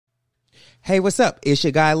Hey, what's up? It's your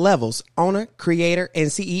guy Levels, owner, creator, and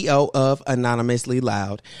CEO of Anonymously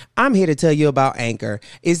Loud. I'm here to tell you about Anchor.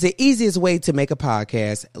 It's the easiest way to make a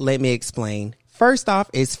podcast. Let me explain. First off,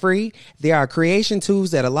 it's free. There are creation tools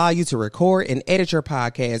that allow you to record and edit your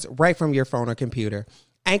podcast right from your phone or computer.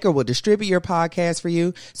 Anchor will distribute your podcast for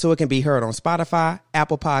you so it can be heard on Spotify,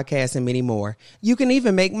 Apple Podcasts, and many more. You can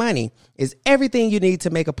even make money. It's everything you need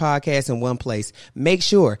to make a podcast in one place. Make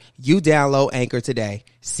sure you download Anchor today.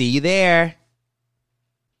 See you there.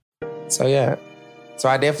 So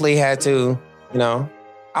I definitely had to,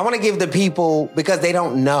 I want to give the people, because they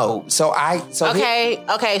don't know. So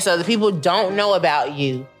the people don't know about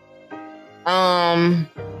you.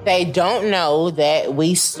 They don't know that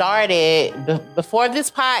we started before this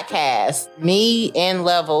podcast, me and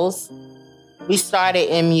Levels, we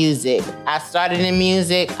started in music. I started in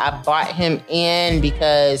music. I brought him in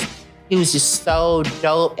because he was just so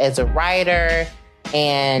dope as a writer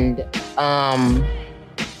and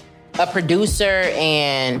a producer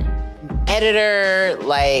and editor.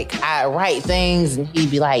 Like, I write things and he'd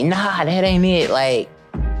be like, nah, that ain't it. Like,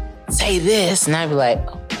 say this. And I'd be like,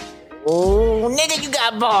 oh, nigga, you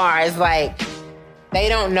got bars. Like, they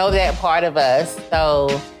don't know that part of us. So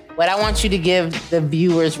what I want you to give the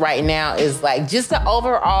viewers right now is like just the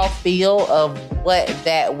overall feel of what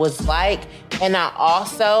that was like. And I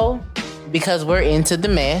also, because we're into the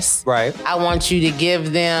mess, right, I want you to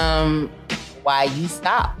give them why you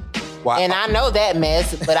stopped. Why? And I know that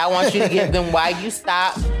mess, but I want you to give them why you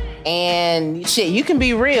stopped. And shit, you can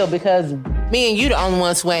be real, because me and you the only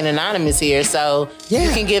ones who ain't anonymous here. So you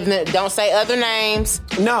can give them, don't say other names.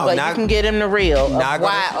 No, but you can get them the real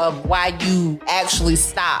of why you actually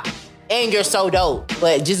stopped. And you're so dope,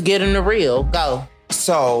 but just get them the real. Go.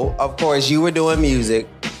 So, of course, you were doing music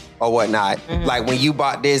or whatnot. Mm-hmm. Like, when you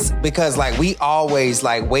bought this, because like we always,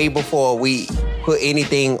 like, way before we put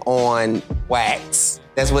anything on wax,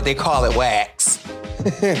 that's what they call it, wax.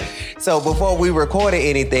 So before we recorded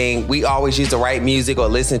anything, we always used to write music or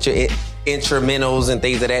listen to instrumentals and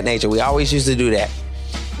things of that nature. We always used to do that.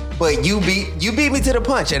 But you beat me to the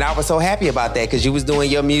punch, and I was so happy about that, because you was doing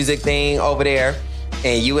your music thing over there,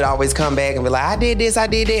 and you would always come back and be like, I did this, I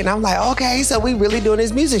did that. And I'm like, okay, so we really doing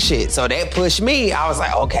this music shit. So that pushed me. I was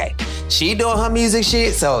like, okay, she doing her music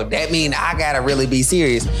shit, so that means I gotta really be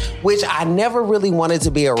serious, which I never really wanted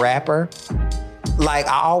to be a rapper. Like,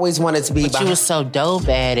 I always wanted to be... But you was so dope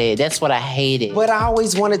at it. That's what I hated. But I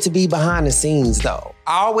always wanted to be behind the scenes, though.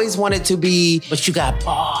 I always wanted to be... But you got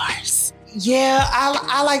bars. Yeah,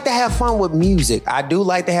 I like to have fun with music. I do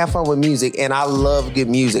like to have fun with music, and I love good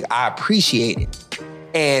music. I appreciate it.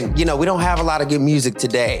 And, we don't have a lot of good music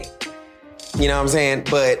today. You know what I'm saying?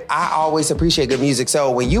 But I always appreciate good music.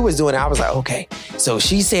 So when you was doing it, I was like, okay, so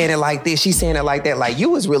she's saying it like this, she's saying it like that. Like, you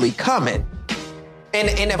was really coming.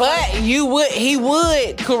 But he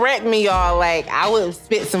would correct me, y'all. Like, I would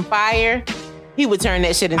spit some fire. He would turn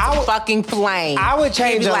that shit into fucking flame. I would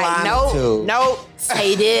change a line or two. Nope,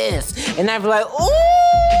 say this. And I'd be like, ooh,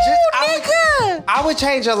 nigga. I would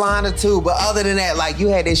change a line or two, but other than that, like, you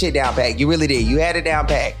had this shit down pat. You really did. You had it down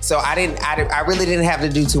pat. So I really didn't have to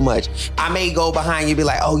do too much. I may go behind you, be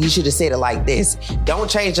like, oh, you should have said it like this. Don't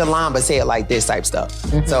change the line, but say it like this type stuff.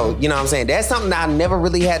 Mm-hmm. So, you know what I'm saying? That's something that I never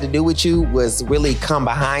really had to do with you, was really come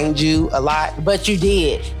behind you a lot. But you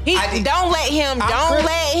did. Don't let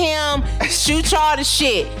him shoot y'all to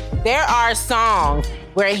shit. There are songs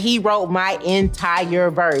where he wrote my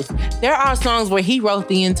entire verse. There are songs where he wrote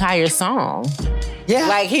the entire song. Yeah.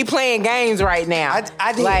 Like, he playing games right now.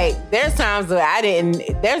 I did. Like, there's times that I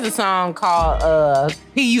didn't. There's a song called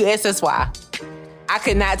Pussy. I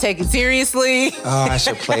could not take it seriously. Oh, I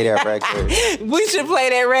should play that record. We should play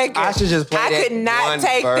that record. I should just play that. I could not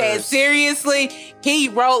take that seriously. He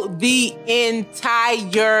wrote the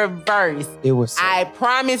entire verse. It was I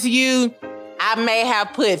promise you, I may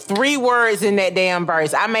have put 3 words in that damn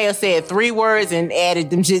verse. I may have said 3 words and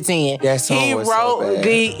added them shits in. That song he was wrote so bad.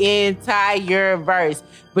 The entire verse.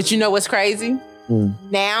 But you know what's crazy?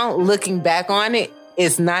 Now, looking back on it,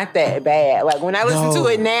 it's not that bad. Like, when I listen to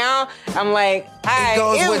it now, I'm like,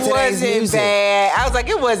 it wasn't bad. I was like,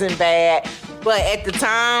 it wasn't bad. But at the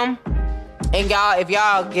time, and y'all, if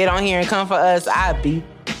y'all get on here and come for us, I'd be...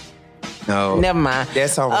 No, never mind.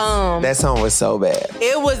 That song was so bad.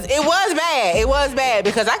 It was bad. It was bad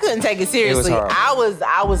because I couldn't take it seriously. I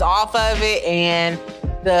was off of it, and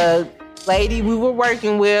the lady we were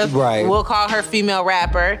working with, right, we'll call her female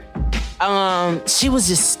rapper. She was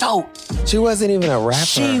just stoked. She wasn't even a rapper.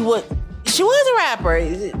 She was a rapper.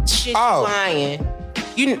 She's lying.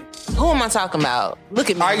 Who am I talking about?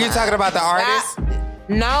 Look at me. Are you talking about the artist?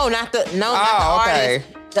 No, not the artist.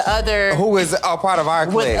 the other who is a part of our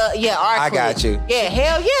clique. our clique. I got you. Yeah,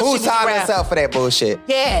 hell yeah. Who she signed was a us rapper. up for that bullshit?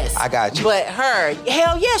 Yes. I got you. But her,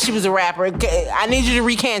 hell yeah, she was a rapper. I need you to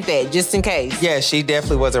recant that just in case. Yeah, she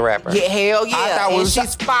definitely was a rapper. Yeah, hell yeah. I thought and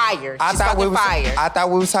she's fire. She's fucking fire. I thought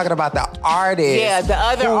we was talking about the artist. Yeah, the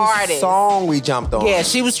other whose artist. song we jumped on. Yeah,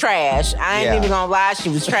 she was trash. I ain't even gonna lie. She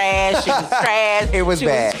was trash. She was trash. It was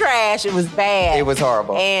bad. She was trash. It was bad. It was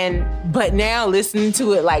horrible. But now listening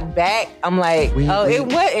to it like back, I'm like, it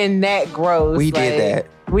wasn't that gross. We did that.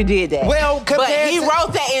 We did that. Well, but he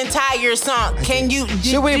wrote that entire song. Can you?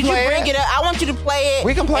 Should we play you bring it? it up? I want you to play it.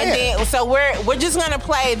 We can play it. Then, so we're just gonna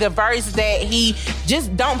play the verse that he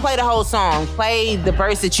just don't play the whole song. Play the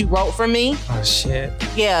verse that you wrote for me. Oh shit.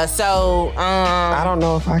 Yeah. So I don't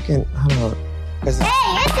know if I can. Hold on. Hey, it's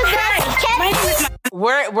the best.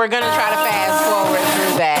 We're gonna try to fast forward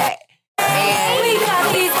through that. And We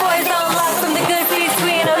got these boys on lock from the good feet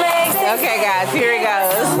between the legs. okay, guys, here it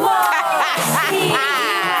goes.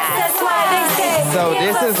 That's why they say. So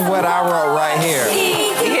this is what I wrote right here.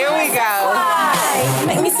 Here we go.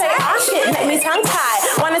 Make me say oh shit, make me tongue tied.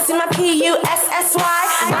 Wanna see my PUSSY?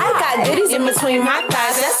 I got goodies in between my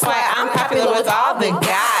thighs. That's why I'm popular with all the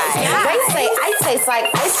guys. They say I taste like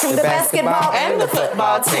ice cream, the basketball and the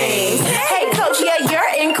football teams. Hey coach, yeah,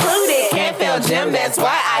 you're included. Can't feel Jim, that's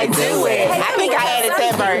why I do it. I think I added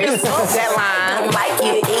that verse, that line. Don't like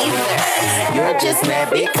you either. You're just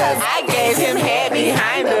mad because I gave him head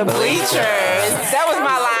behind the bleachers. That was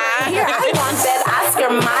my line. Here, I want that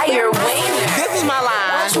Oscar Mayer wiener. This is my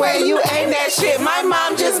line. Which way you aim that shit? My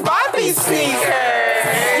mom just bought these sneakers.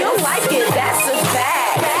 You like it, that's a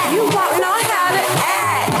fact. You won't know how to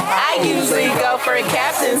act. I usually go for a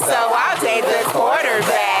captain, so I'll take the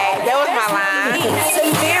quarterback. That was my line.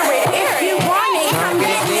 Spirit, if you want it, come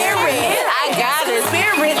get near it. I got a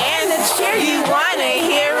spirit and a cheer. You wanna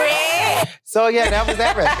hear it? So yeah, that was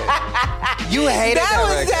that record. You hated that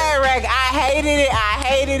was record. that record. I hated it. I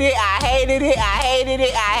hated it. I hated it. I hated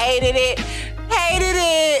it. I hated it. Hated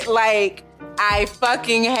it. Like, I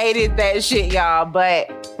fucking hated that shit, y'all. But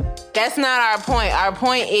that's not our point. Our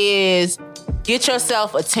point is get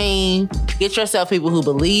yourself a team. Get yourself people who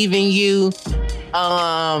believe in you.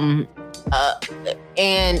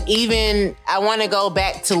 And even I want to go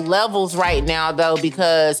back to Levels right now, though,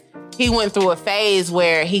 because he went through a phase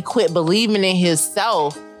where he quit believing in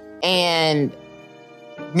himself, and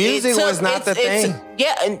Music was not the thing.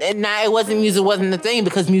 Yeah, and now it wasn't music wasn't the thing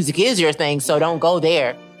because music is your thing. So don't go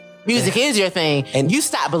there. Music is your thing, and you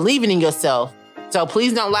stop believing in yourself. So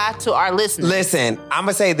please don't lie to our listeners. Listen, I'm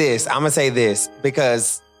gonna say this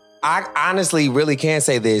because I honestly really can't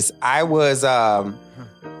say this. I was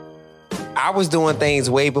doing things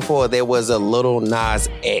way before there was a Lil Nas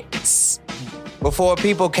X. Before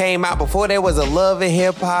people came out, before there was a love in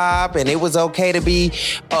hip hop and it was okay to be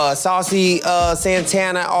saucy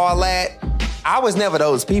Santana, all that. I was never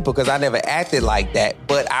those people because I never acted like that.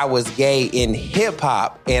 But I was gay in hip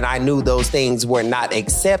hop and I knew those things were not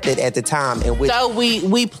accepted at the time. And so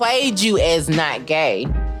we played you as not gay.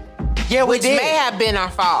 Yeah, we which did. May have been our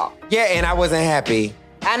fault. Yeah, and I wasn't happy.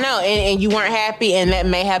 I know, and you weren't happy, and that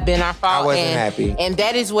may have been our fault. I wasn't happy. And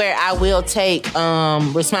that is where I will take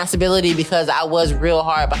responsibility because I was real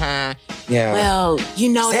hard behind. Yeah. Well, you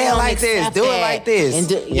know, say it like this, do it like this.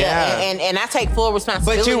 And and I take full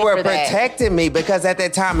responsibility. But you were for that. protecting me because at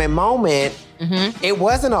that time and moment, it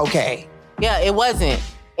wasn't okay. Yeah, it wasn't.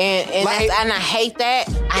 And Like- and I hate that.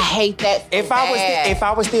 I hate that. If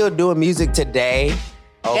I was still doing music today.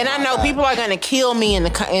 And I know people are gonna kill me in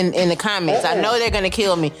the comments. I know they're gonna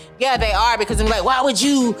kill me. Yeah, they are because I'm like, why would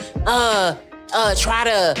you try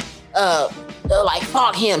to like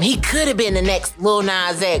fuck him? He could have been the next Lil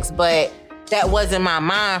Nas X, but that wasn't my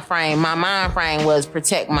mind frame. My mind frame was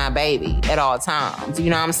protect my baby at all times.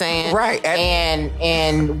 You know what I'm saying? Right.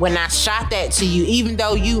 And when I shot that to you, even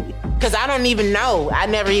though because I don't even know, I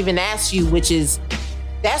never even asked you, which is.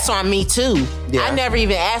 That's on me too. Yeah. I never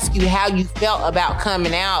even asked you how you felt about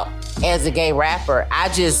coming out as a gay rapper. I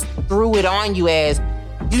just threw it on you as,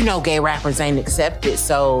 you know, gay rappers ain't accepted.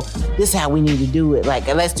 So this is how we need to do it. Like,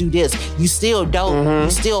 let's do this. You still dope.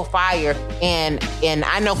 You still fire. And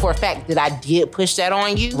I know for a fact that I did push that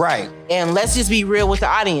on you. Right. And let's just be real with the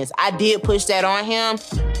audience. I did push that on him.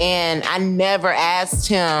 And I never asked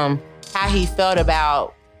him how he felt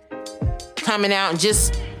about coming out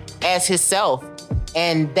just as himself.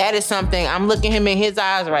 And that is something, I'm looking him in his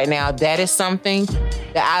eyes right now. That is something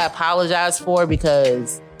that I apologize for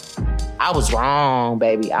because I was wrong,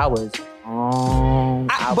 baby. I was wrong.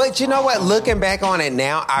 But you know what? Looking back on it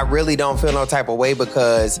now, I really don't feel no type of way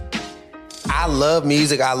because I I love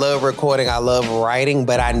music, I love recording, I love writing,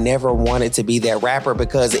 but I never wanted to be that rapper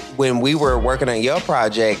because when we were working on your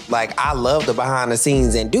project, like I love the behind the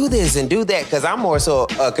scenes and do this and do that because I'm more so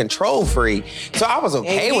a control freak. So I was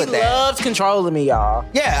okay with that. He loves controlling me, y'all.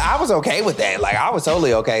 Yeah, I was okay with that. Like I was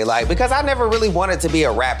totally okay. Like because I never really wanted to be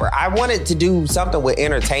a rapper. I wanted to do something with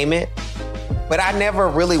entertainment. But I never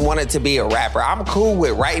really wanted to be a rapper. I'm cool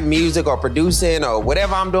with writing music or producing or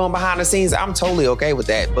whatever I'm doing behind the scenes. I'm totally okay with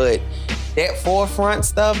that. But that forefront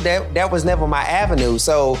stuff, that was never my avenue.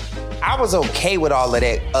 So I was okay with all of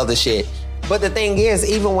that other shit. But the thing is,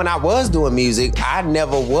 even when I was doing music, I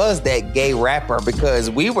never was that gay rapper because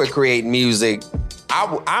we were creating music.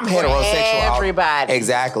 I'm heterosexual. Everybody.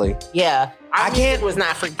 Exactly. Yeah. Our music was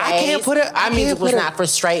not for gays. Our music was not for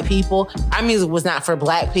straight people. Our music was not for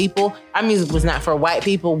black people. Our music was not for white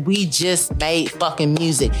people. We just made fucking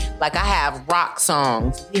music. Like I have rock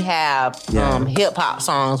songs. We have hip hop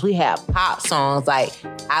songs. We have pop songs. Like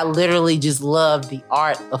I literally just love the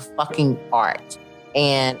art of fucking art.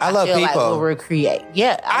 And I love feel people. Like we were creating.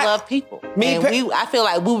 Yeah, I love people. I feel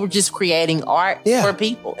like we were just creating art for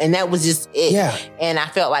people. And that was just it. Yeah. And I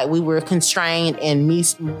felt like we were constrained and me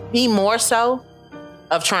more so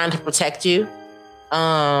of trying to protect you.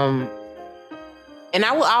 And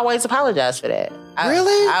I will always apologize for that.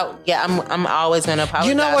 Really? I'm always going to apologize.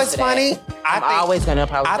 You know what's funny? I'm always going to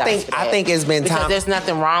apologize for that. I think it's been time. Because there's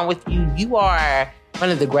nothing wrong with you. You are one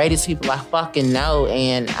of the greatest people I fucking know.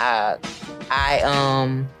 And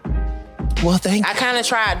well, thank you. I kind of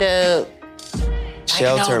tried to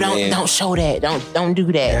shelter me. Don't show that. Don't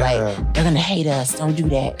do that. Yeah. Like they're gonna hate us. Don't do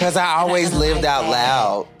that. Because I always lived out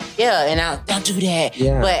loud. Yeah, and I don't do that.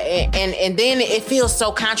 Yeah. But and then it feels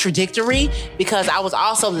so contradictory because I was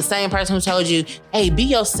also the same person who told you, hey, be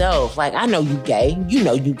yourself. Like I know you gay. You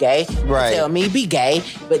know you gay. Right. You tell me be gay.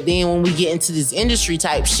 But then when we get into this industry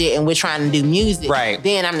type shit and we're trying to do music, right.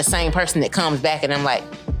 Then I'm the same person that comes back and I'm like,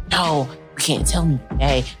 no, you can't tell me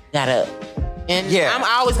gay. Gotta. And I'm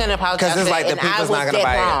always going to apologize because it's like the people's not going to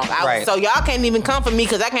buy wrong. it. Right. So y'all can't even come for me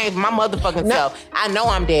because I can't for my motherfucking self. I know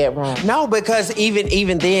I'm dead wrong. No, because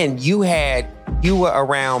even then you were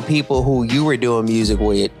around people who you were doing music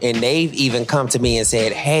with, and they've even come to me and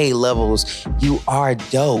said, "Hey, Levels, you are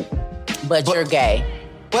dope, but you're gay."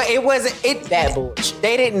 But it wasn't that bullshit.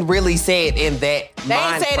 They didn't really say it in that. They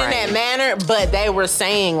didn't say it in that manner, but they were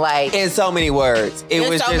saying like in so many words. It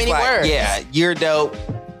was so just many words. Yeah, you're dope.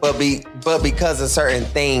 But because of certain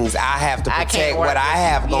things, I have to protect what I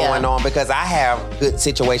have going on because I have good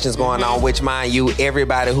situations going on, which mind you,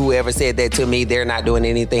 everybody who ever said that to me, they're not doing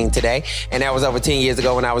anything today. And that was over 10 years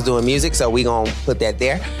ago when I was doing music. So we gonna put that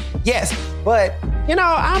there. Yes. But you know,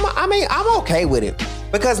 I'm okay with it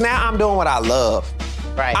because now I'm doing what I love.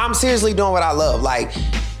 Right. I'm seriously doing what I love. Like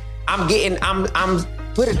I'm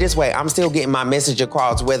put it this way, I'm still getting my message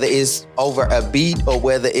across, whether it's over a beat or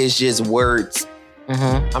whether it's just words.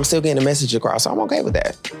 Mm-hmm. I'm still getting a message across, so I'm okay with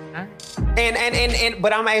that. And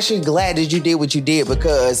but I'm actually glad that you did what you did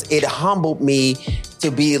because it humbled me to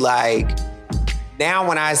be like, now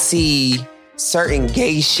when I see certain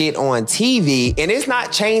gay shit on TV, and it's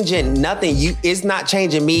not changing nothing. It's not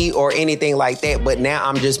changing me or anything like that. But now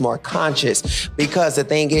I'm just more conscious because the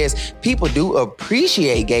thing is, people do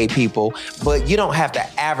appreciate gay people, but you don't have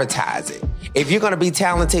to advertise it. If you're gonna be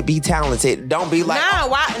talented, be talented. Don't be like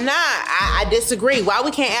I disagree. Why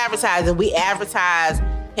we can't advertise it? We advertise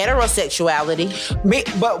heterosexuality.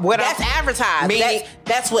 That's advertised.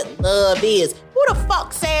 That's what love is. Who the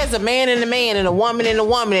fuck says a man and a man and a woman and a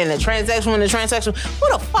woman and a transsexual and a transsexual?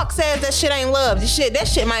 Who the fuck says that shit ain't love? That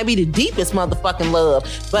shit might be the deepest motherfucking love.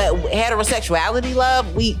 But heterosexuality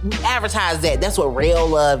love, we advertise that. That's what real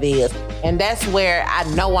love is. And that's where I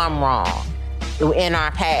know I'm wrong. In our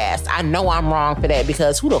past, I know I'm wrong for that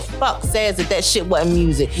because who the fuck says that shit wasn't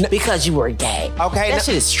music because you were gay? Okay, that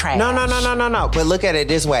shit is trash. No. But look at it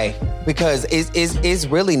this way, because it's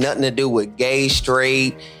really nothing to do with gay,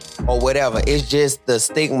 straight, or whatever. It's just the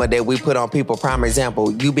stigma that we put on people. Prime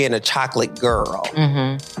example, you being a chocolate girl.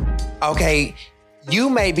 Mm-hmm. Okay, you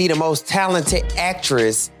may be the most talented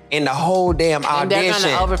actress in the whole damn audition. And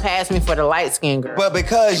they're gonna overpass me for the light-skinned girl. But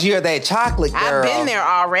because you're that chocolate girl. I've been there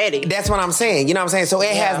already. That's what I'm saying. You know what I'm saying? So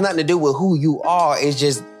it has nothing to do with who you are. It's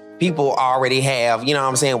just people already have, you know what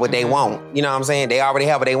I'm saying, what they want. You know what I'm saying? They already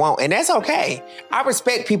have what they want. And that's okay. I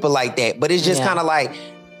respect people like that. But it's just kind of like,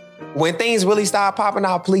 when things really start popping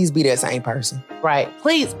out, please be that same person. Right.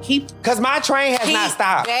 Please keep... Because my train has not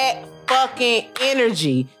stopped. That fucking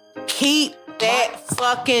energy. Keep that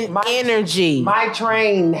fucking energy. My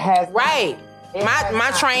train has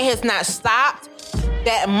my train has not stopped.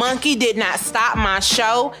 That monkey did not stop my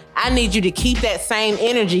show. I need you to keep that same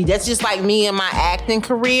energy. That's just like me in my acting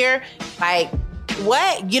career. Like,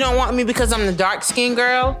 what? You don't want me because I'm the dark-skinned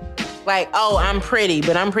girl? Like, oh, I'm pretty,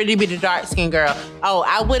 but I'm pretty to be the dark-skinned girl. Oh,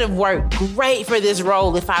 I would have worked great for this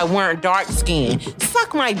role if I weren't dark-skinned.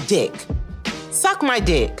 Suck my dick. Suck my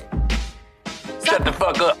dick. Shut the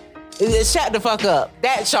fuck up. Shut the fuck up.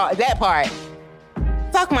 That part.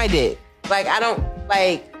 Suck my dick. Like, I don't,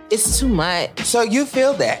 like, it's too much. So you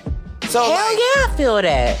feel that? So Hell yeah, I feel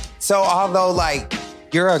that. So although, like,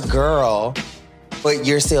 you're a girl, but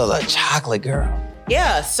you're still a chocolate girl.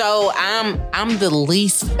 Yeah, so I'm the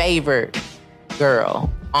least favored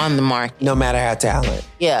girl on the market. No matter how talented.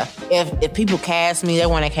 Yeah, if people cast me, they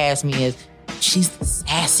want to cast me as she's the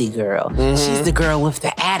sassy girl. Mm-hmm. She's the girl with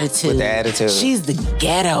the attitude. With the attitude. She's the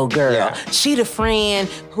ghetto girl. Yeah. She's the friend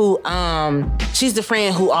who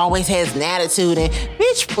always has an attitude. And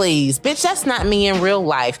bitch, please, bitch, that's not me in real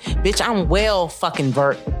life. Bitch, I'm well fucking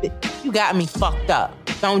versed. You got me fucked up.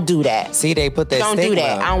 Don't do that. See, they put that Don't stigma. do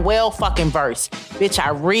that. I'm well fucking versed. Bitch,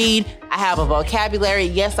 I read. I have a vocabulary.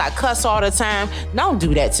 Yes, I cuss all the time. Don't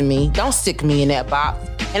do that to me. Don't stick me in that box.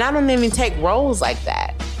 And I don't even take roles like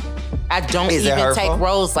that. I don't even take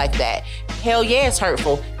roles like that. Hell yeah, it's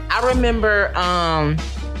hurtful. I remember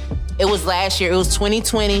it was last year. It was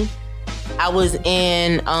 2020. I was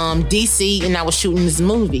in DC and I was shooting this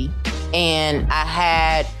movie. And I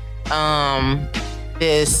had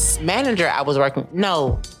this manager I was working.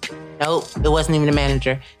 Nope, it wasn't even a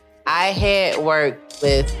manager. I had worked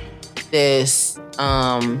with this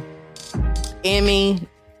Emmy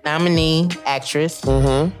nominee actress.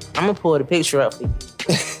 Mm-hmm. I'm gonna pull the picture up for you.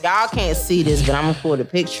 Y'all can't see this, but I'm gonna pull the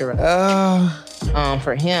picture up.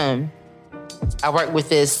 For him, I worked with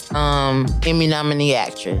this Emmy nominee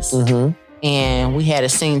actress, mm-hmm. and we had a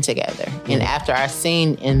scene together. Mm-hmm. And after our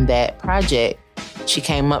scene in that project, she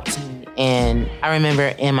came up to me. And I remember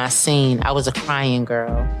in my scene, I was a crying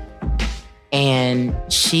girl. And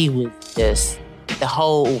she was just,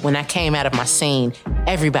 when I came out of my scene,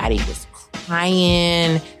 everybody was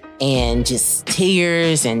crying and just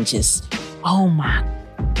tears and just, oh my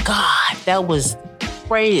God, that was the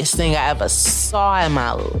greatest thing I ever saw in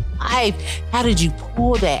my life. How did you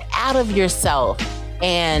pull that out of yourself?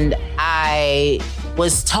 And I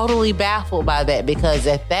was totally baffled by that because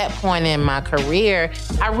at that point in my career,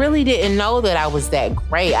 I really didn't know that I was that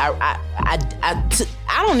great. I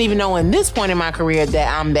don't even know in this point in my career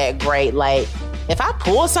that I'm that great. Like, if I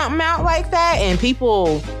pull something out like that and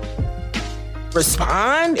people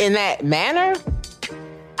respond in that manner,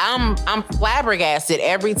 I'm flabbergasted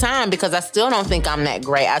every time because I still don't think I'm that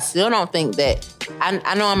great. I still don't think that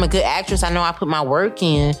I know I'm a good actress. I know I put my work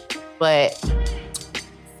in, but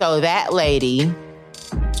so that lady,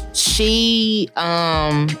 she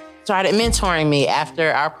started mentoring me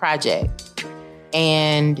after our project.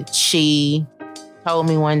 And she told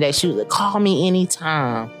me one day, she was like, call me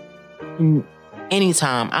anytime.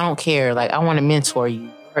 Anytime. I don't care. Like, I want to mentor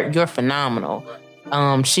you. You're phenomenal.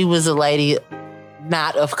 She was a lady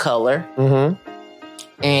not of color. Mm-hmm.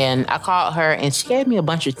 And I called her and she gave me a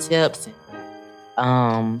bunch of tips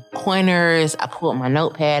and pointers. I pulled my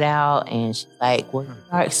notepad out and she's like, well, you're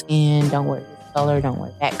dark skin, don't wear this color, don't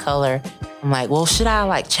wear that color. I'm like, well, should I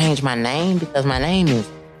like change my name? Because my name is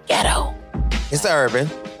Ghetto. It's urban.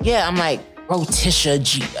 Yeah, I'm like, Rotisha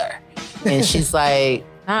Jeter. And she's like,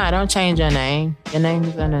 nah, don't change your name. Your name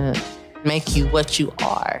is gonna make you what you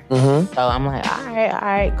are. Mm-hmm. So I'm like, all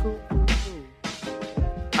right, cool.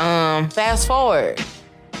 Fast forward.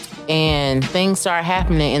 And things start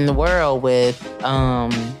happening in the world with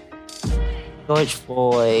George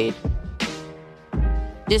Floyd.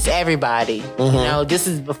 Just everybody. Mm-hmm. You know, this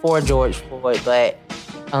is before George Floyd, but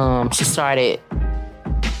I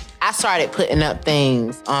started putting up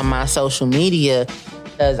things on my social media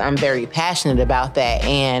because I'm very passionate about that.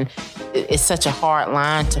 And it's such a hard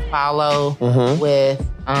line to follow mm-hmm. with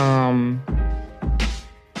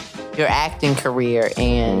your acting career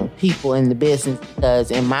and people in the business, because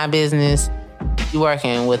in my business, you're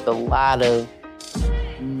working with a lot of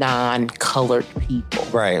non-colored people.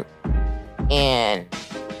 Right. And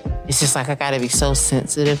it's just like I gotta be so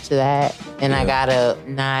sensitive to that. And I gotta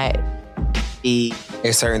not be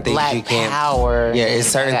there's certain things black you can't power. Yeah, it's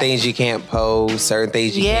certain things you can't pose, certain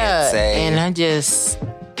things you can't say. And I just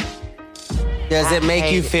Does it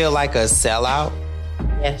make you feel like a sellout?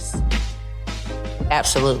 Yes.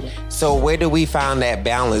 Absolutely. So where do we find that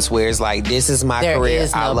balance where it's like, this is my career,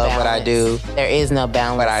 I love what I do. There is no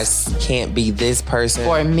balance. But I can't be this person.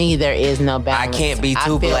 For me, there is no balance. I can't be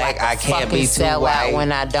too black. Like I can't be too white.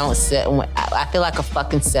 When I don't say, I feel like a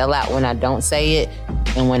fucking sellout when I don't say it.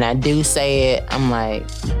 And when I do say it, I'm like,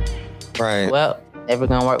 right. well, never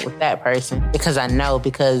gonna work with that person. Because I know,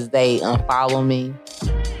 because they unfollow me,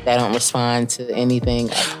 they don't respond to anything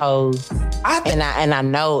I post. And I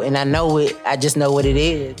know it. I just know what it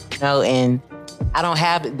is, you know. And I don't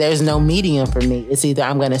have. There's no medium for me. It's either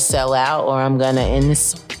I'm gonna sell out or I'm gonna. And it's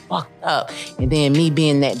so fucked up. And then me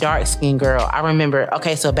being that dark skinned girl, I remember.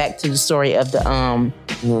 Okay, so back to the story of the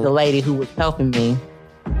lady who was helping me.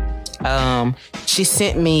 She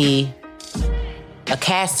sent me a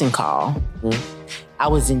casting call. I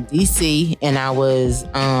was in DC and I was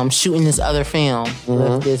shooting this other film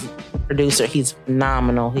with this producer. He's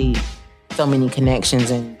phenomenal. He so many connections,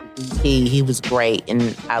 and he was great,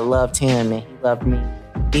 and I loved him and he loved me,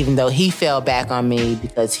 even though he fell back on me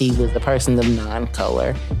because he was a person of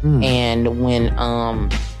non-color. And when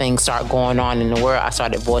things start going on in the world, I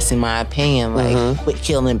started voicing my opinion, like quit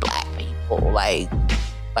killing black people, like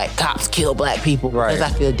cops kill black people, because I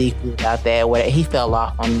feel deeply about that. He fell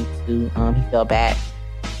off on me too. He fell back.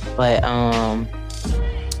 But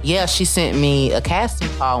yeah, she sent me a casting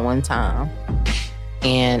call one time.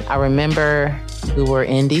 And I remember we were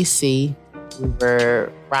in DC. We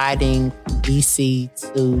were riding from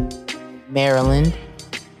DC to Maryland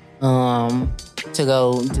to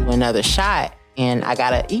go do another shot. And I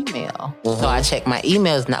got an email. So I checked my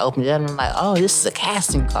emails and I opened it up and I'm like, oh, this is a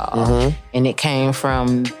casting call. And it came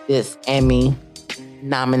from this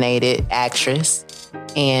Emmy-nominated actress.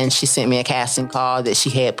 And she sent me a casting call that she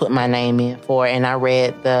had put my name in for. And I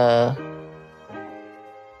read the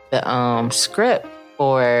script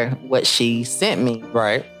for what she sent me.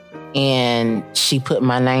 Right. And she put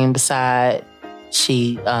my name beside,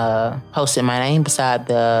 she posted my name beside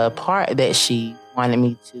the part that she wanted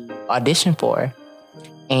me to audition for.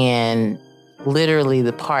 And literally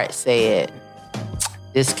the part said,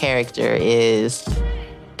 this character is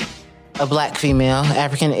a black female,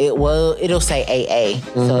 African, it'll say AA.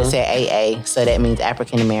 So it said AA, so that means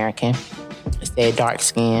African American. It said dark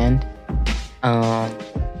skinned.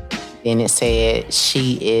 Then it said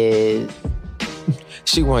she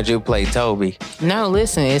wanted you to play Toby. No,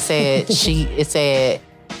 listen, it said she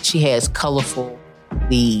has colorful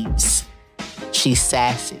leaves. She's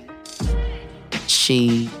sassy.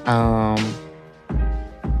 She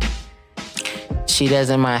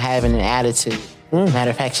doesn't mind having an attitude. Matter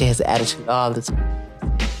of fact, she has an attitude all the time.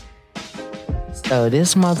 So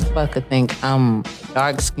this motherfucker think I'm a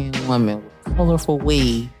dark-skinned woman with colorful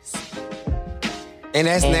weaves. And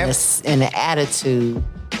that's never... And an attitude.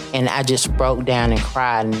 And I just broke down and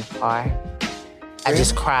cried in the car. Really? I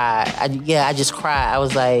just cried. I just cried. I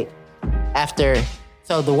was like,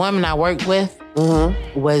 so the woman I worked with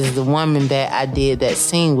was the woman that I did that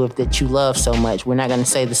scene with that you love so much. We're not going to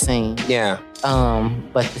say the scene. Yeah.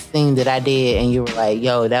 But the scene that I did and you were like,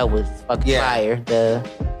 yo, that was fucking fire. The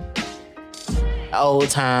old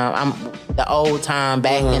time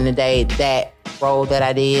back in the day, that role that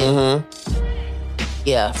I did.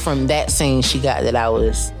 Yeah, from that scene, she got that I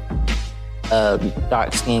was a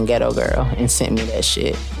dark-skinned ghetto girl and sent me that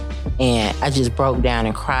shit. And I just broke down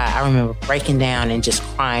and cried. I remember breaking down and just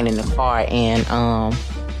crying in the car. And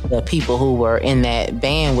the people who were in that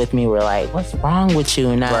band with me were like, what's wrong with you?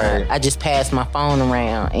 And I just passed my phone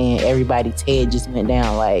around and everybody's head just went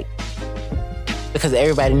down, like, because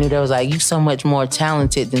everybody knew that was like, you so much more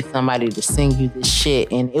talented than somebody to sing you this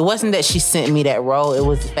shit. And it wasn't that she sent me that role. It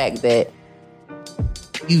was the fact that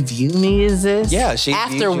you view me as this? Yeah, she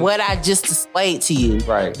after what I just displayed to you.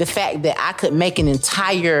 Right. The fact that I could make an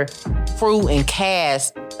entire crew and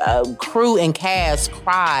cast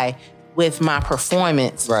cry with my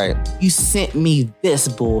performance. Right. You sent me this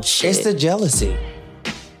bullshit. It's the jealousy.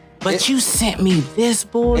 But you sent me this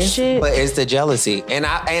bullshit. But it's the jealousy. And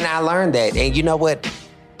I learned that. And you know what?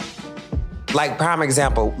 Like, prime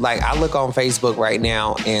example, like I look on Facebook right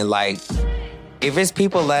now and like, if it's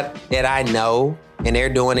people that I know and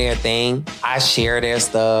they're doing their thing, I share their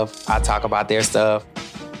stuff. I talk about their stuff.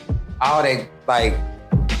 All that, like,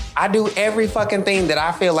 I do every fucking thing that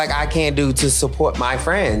I feel like I can do to support my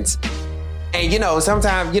friends. And, you know,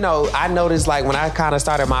 sometimes, you know, I noticed like when I kind of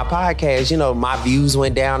started my podcast, you know, my views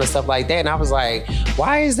went down and stuff like that. And I was like,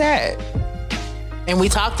 why is that? And we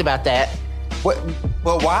talked about that. What?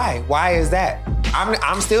 But why? Why is that?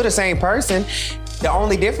 I'm still the same person. The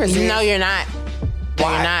only difference is... No, you're not.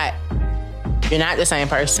 Why? You're not. You're not the same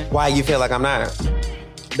person. Why you feel like I'm not?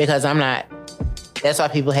 Because I'm not. That's why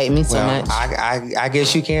people hate me so much. I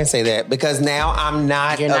guess you can say that because now I'm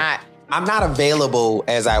not. You're not. I'm not available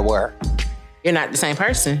as I were. You're not the same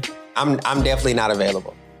person. I'm definitely not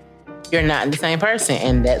available. You're not the same person,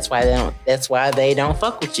 and that's why they don't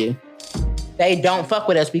fuck with you. they don't fuck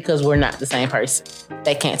with us because we're not the same person.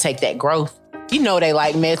 They can't take that growth. You know they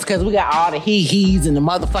like mess because we got all the he-he's and the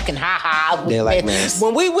motherfucking ha-ha's. They like mess.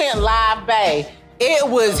 When we went live, babe, it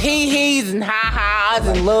was he-he's and ha-ha's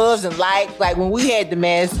and loves and likes. Like when we had the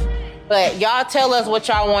mess. But y'all tell us what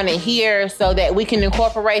y'all want to hear so that we can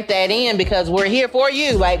incorporate that in because we're here for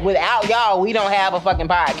you. Like without y'all, we don't have a fucking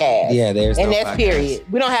podcast. Yeah, there's and no that's podcast. Period.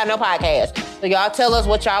 We don't have no podcast. So y'all tell us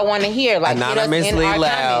what y'all want to hear. Like Anonymously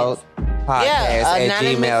Loud podcast at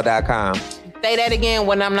gmail.com. Say that again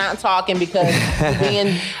when I'm not talking because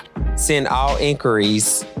being Send all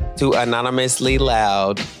inquiries to Anonymously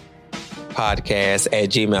Loud podcast at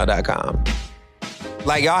gmail.com.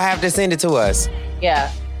 Like y'all have to send it to us.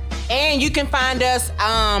 yeah. And you can find us,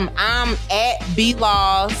 I'm at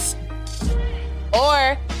BLaws,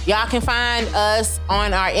 or y'all can find us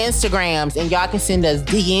on our Instagrams and y'all can send us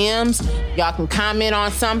DMs. Y'all can comment on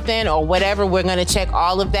something or whatever. We're going to check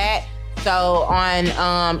all of that. So on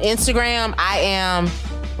Instagram, I am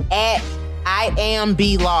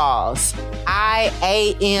BLaws.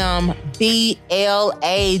 IAMBLAWS.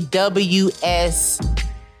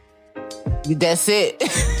 That's it.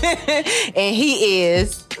 And he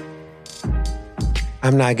is...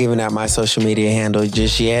 I'm not giving out my social media handle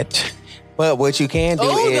just yet. But what you can do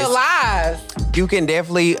is... the lies. You can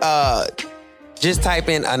definitely just type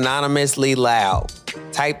in Anonymously Loud.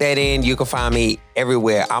 Type that in. You can find me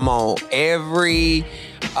everywhere. I'm on every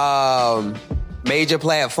major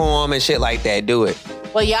platform and shit like that. Do it.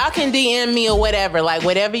 Well, y'all can DM me or whatever. Like,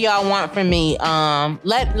 whatever y'all want from me.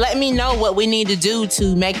 Let me know what we need to do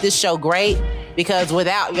to make this show great. Because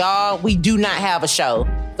without y'all, we do not have a show.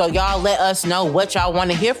 So y'all let us know what y'all want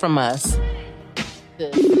to hear from us.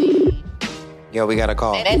 Yo, we got a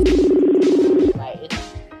call. Like,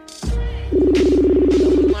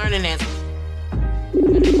 learning that.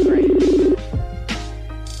 Great.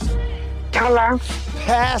 Hello.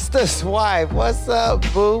 Pastor's wife, what's up,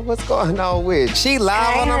 boo? What's going on with? She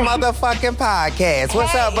live on a motherfucking podcast.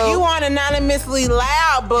 What's up, boo? You on Anonymously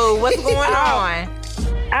Loud, boo. What's going on?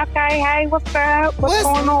 Okay, hey, what's up? What's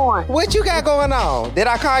going on? What you got going on? Did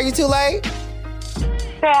I call you too late?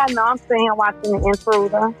 Yeah, no, I'm sitting here watching The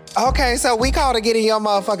Intruder. Okay, so we called to get in your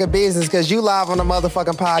motherfucking business because you live on the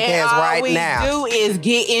motherfucking podcast right now. All we do is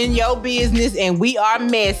get in your business and we are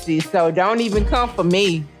messy, so don't even come for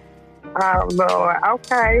me. Oh, Lord.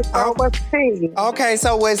 Okay, so what's tea? Okay,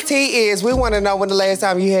 so what's tea is we want to know when the last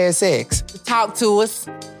time you had sex. Talk to us.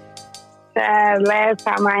 Last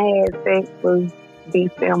time I had sex was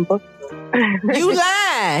December. You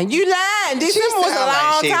lying. December was a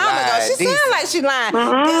long time ago. She sound like she lying. She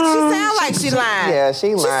sound like she lying. Yeah, she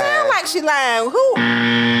lying. She sound like she lying. Who?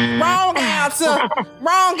 Wrong answer.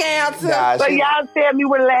 Nah, so y'all tell me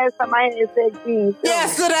when the last time I had sex is.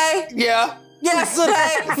 Yesterday. Yeah.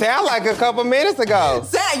 Yesterday. Sound like a couple minutes ago.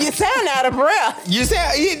 You sound out of breath.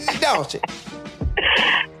 Don't you?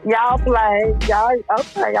 Y'all play.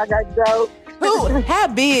 Y'all got jokes. Who? How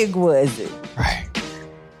big was it? Right.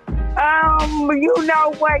 You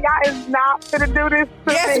know what? Y'all is not gonna do this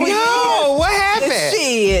to Yes, me. we No, what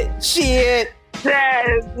happened? Shit.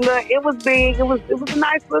 Look, it was big. It was a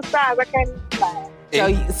nice little size. I can't even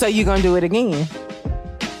lie. So you gonna do it again?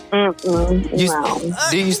 No.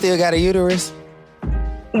 Do you still got a uterus?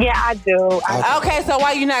 Yeah, I do. Okay, so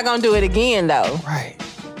why you not gonna do it again though? Right.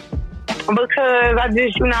 Because I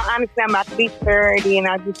just, honestly, I'm about to be 30, and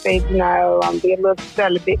I just said, I'm being a little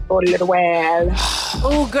celibate for a little while.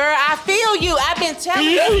 Oh, girl, I feel you. I've been telling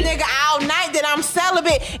this nigga all night that I'm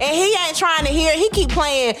celibate, and he ain't trying to hear. He keep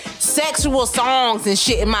playing sexual songs and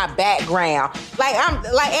shit in my background. Like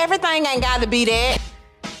everything ain't got to be that.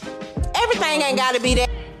 Everything ain't got to be that.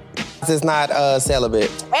 It's not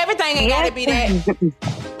celibate. Everything ain't got to be that.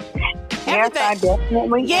 Yes, I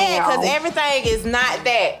definitely Yeah, because am. everything is not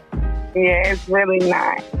that. Yeah, it's really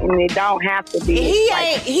not, and it don't have to be. He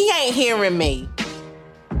ain't hearing me.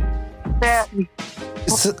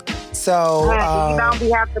 So, you don't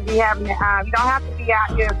have to be having it. You don't have to be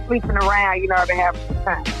out here sleeping around, to have a good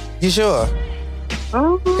time. you sure?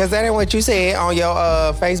 Mm-hmm. Because that ain't what you said on your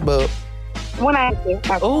Facebook. When I say,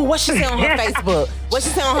 Oh, what she say on her Facebook? What she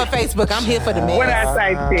say on her Facebook? I'm here for the mess. when I say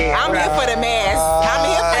shit, I'm here for the mess. I'm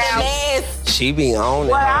here for the mess. She be on it,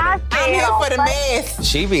 what honey. I I'm said here on for the Facebook, mess.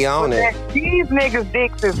 She be on it. that these niggas'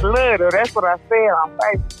 dicks is little. That's what I said on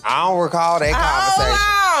Facebook. I don't recall that conversation.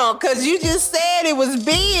 Hold on, because you just said it was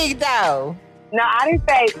big, though. No, I didn't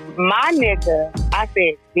say my nigga. I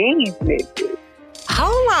said these niggas.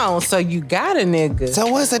 Hold on, so you got a nigga. So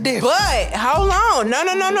what's the difference? But, hold on. No.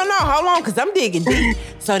 Hold on, because I'm digging deep.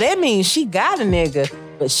 So that means she got a nigga,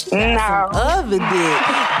 but she got some other dick.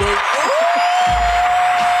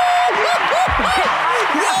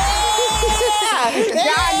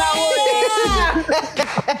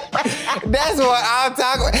 That's what I'm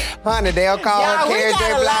talking about. Honey, they'll call her Carrie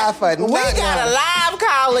J. Blige for nothing. We got a live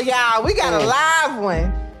caller, y'all. We got a live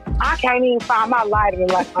one. I can't even find my lighter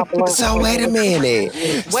like my blunt. So wait a minute.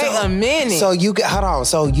 Wait a minute. So you got hold on.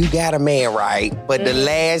 So you got a man, right? But the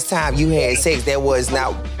last time you had sex, that was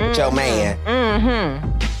not with your man.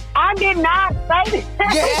 I did not say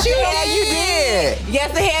that. Yes, you did.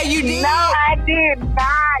 Yes, the hell you did. No, I did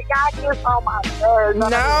not. Y'all just on my nerves.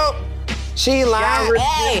 No. She lied.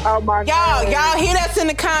 Hey, Oh my God. y'all hit us in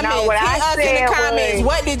the comments. No, what hit I us in the said comments. was-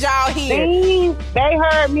 What did y'all hear? They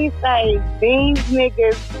heard me say, these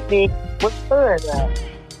niggas dick was good.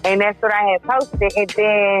 And that's what I had posted. And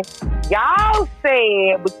then y'all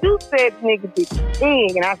said, but you said nigga dick was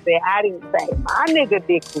big. And I said, I didn't say my nigga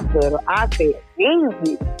dick was good. I said, these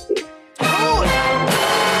niggas dick.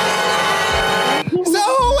 So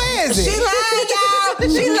who is it? She lying, y'all.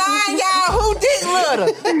 She lying, y'all. Who dick little?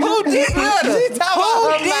 Who dick little? She talking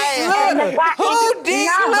about her man. Who dick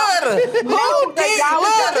little? Who dick Y'all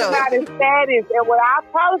was talking little? about his status. And what I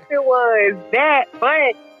posted was that,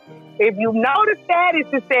 but if you know the status,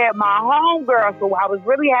 it said my homegirl, so I was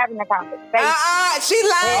really having a conversation. She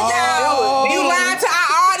lying, y'all. You lying to our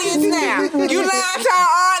audience now. You lying to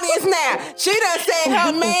our audience now. She done said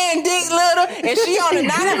her man dick little, and she on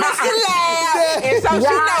anonymously live, and so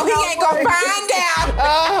she know he ain't gonna find out.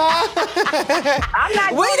 I'm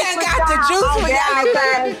not We doing done it got the for juice y'all for on y'all, baby.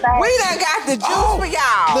 Valentine's Day. We done got the juice for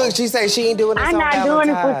y'all. Look, she say she ain't doing this I'm on not doing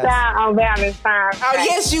it for Valentine's. y'all on Valentine's Day. Oh,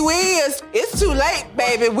 yes, you is. It's too late,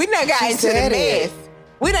 baby. We done got She into the said mess. it.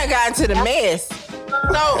 We done got into the mess.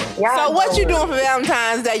 So what you doing for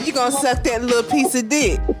Valentine's Day? You gonna suck that little piece of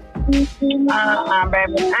dick? Baby,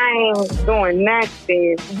 I ain't doing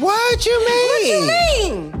nothing. What you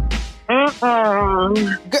mean? What you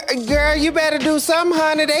mean? Girl, you better do something,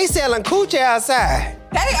 honey. They selling coochie outside.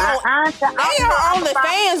 They on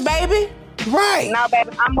OnlyFans, baby. Right. No, baby,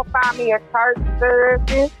 I'm gonna find me a church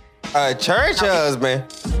service. A church husband.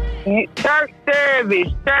 Church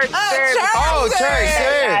service. Oh, church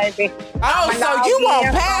service. Baby. Oh, so you want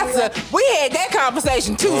pastor? We had that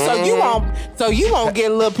conversation too. So you won't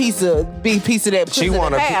get a little piece of that pussy She to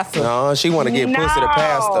want the to. pastor. No, she want to get pussy to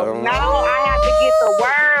pastor. No, I have to get the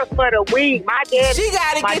word for the week. My daddy, She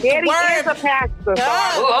gotta my get the daddy word. is a pastor.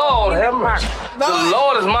 So Lord have mercy. The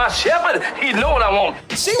Lord is my shepherd. He know what I want.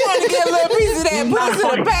 She want to get a little piece of that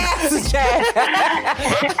pussy to pastor, child.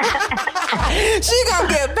 She gonna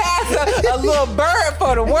get pastor a little bird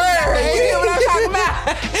for the word. You hear what I'm talking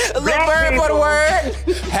about? A little bird for the word.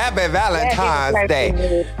 Happy Valentine's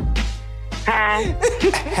Day. Huh?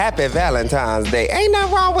 Happy Valentine's Day. Ain't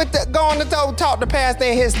nothing wrong with going to talk to pastor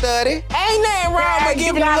in his study. Ain't nothing wrong with You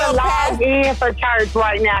giving a gotta little pastor. log in for church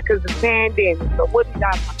right now because the pandemic. So what do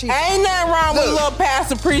y'all? Ain't nothing wrong with a little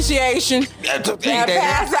pastor appreciation. Now,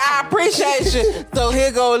 pastor, I appreciate you. So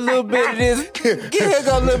here go a little bit of this. Here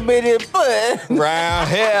go a little bit of this foot. Round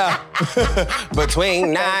here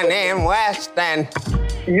between 9 and Western.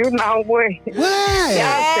 You know what? What?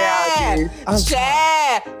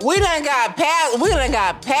 Chad, we done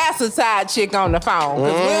got pastor side chick on the phone.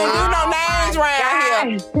 Cause we don't do no names around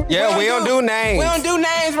here. Yeah, we don't do names. We don't do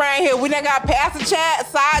names around here. We done got pastor Chad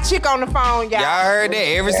side chick on the phone, y'all. Y'all heard that?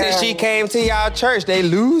 Ever since she came to y'all church, they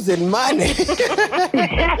losing money.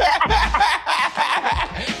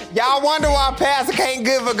 Y'all wonder why pastor can't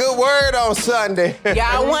give a good word on Sunday.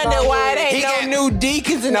 Y'all wonder why they He ain't got- no new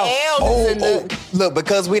deacons and elders and the... Look,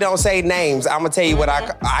 because we don't say names, I'm gonna tell you what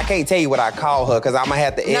I can't tell you what I call her because I'm gonna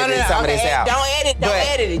have to edit some of this out. Don't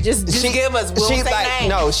edit it. Just give us. We'll She's say like names.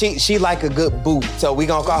 no, she like a good boot, so we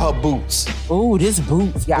gonna call her Boots. Ooh, this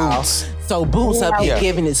Boots, y'all. Boots. So Boots up here Yeah.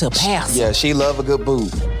 giving it to pastor. Yeah, she love a good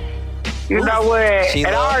boot. You know what? She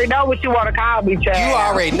And I love- already know what you want to call me, Chad. You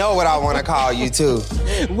already know what I want to call you too.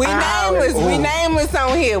 We nameless. We nameless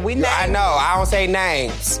on here. We nameless. I know. I don't say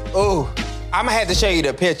names. Ooh, I'm gonna have to show you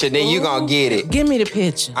the picture, then you gonna get it. Give me the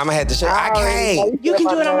picture. I'm gonna have to show. I can't. You can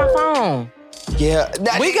do it on my phone. Yeah,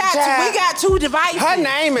 We got two devices. Her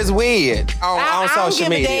name is weird on I don't social give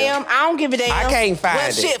media. a damn. I don't give a damn. I can't find well,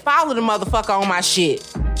 it. Shit, follow the motherfucker on my shit.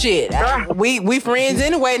 We friends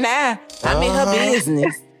anyway now. I'm in her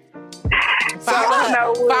business. Follow her.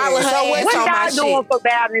 Follow her So ass What on my y'all doing shit. for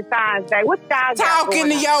Valentine's Day? What y'all Talking to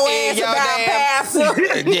doing? your ass Your about damn-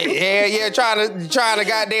 pastor. yeah, trying to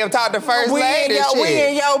goddamn talk to first We in lady.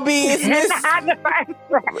 your business. We This trying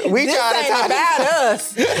to ain't talk about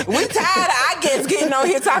us. We tired of, I guess, getting on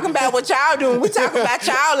here talking about what y'all doing. We talking about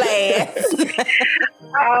y'all ass.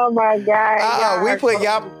 Oh my God. we put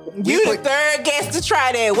y'all. You the third guest to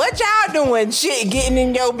try that. What y'all doing? Shit, getting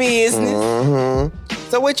in your business.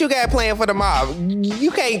 So what you got planned for tomorrow?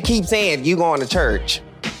 You can't keep saying you going to church.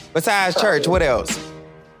 Besides church, what else?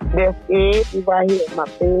 That's it. You right here in my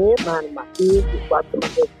bed, minding my kids, just watching my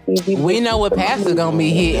TV. We know what Pastor gonna be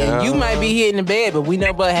hitting. Yeah. You might be hitting the bed, but we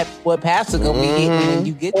know what Pastor gonna be hitting when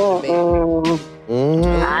you get to the bed.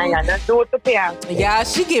 I ain't got nothing to do with the pastor. Y'all,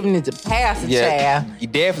 she giving it to Pastor, child. You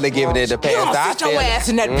definitely giving it to You gonna Pastor. sit your ass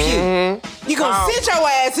in that pew. You gonna sit your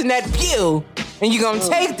ass in that pew, and you gonna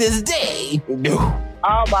take this day.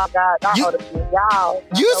 Oh my God, You- y'all.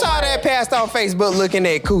 You saw that Pastor on Facebook looking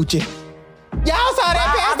at Coochie. Y'all saw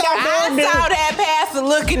that Pastor on I saw that Pastor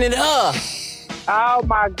looking at her. Oh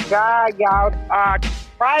my God, y'all are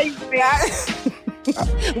crazy.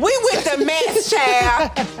 We with the mess,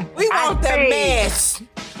 child. We want the see. mess.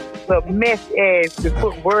 The mess ass to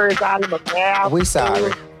put words out of my mouth. We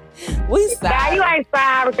sorry. We Nah, you sorry. ain't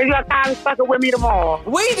sorry because you're kind of fucking with me tomorrow.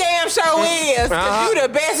 We damn sure is. 'Cause Uh-huh. you the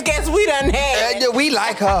best guest we done had. We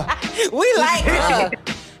like her. We like her.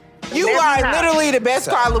 You are literally the best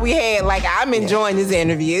caller we had. Like, I'm enjoying this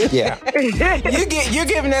interview. Yeah. You're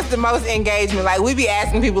giving us the most engagement. Like, we be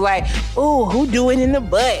asking people like, "Ooh, who do it in the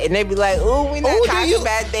butt?" And they be like, "Ooh, we not Ooh, do talking you-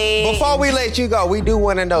 about that." Before we let you go, we do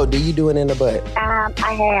want to know, do you do it in the butt? I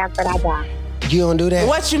have, but I don't. You don't do that?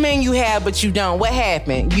 What you mean you have but you don't? What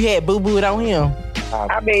happened? You had boo-booed on him?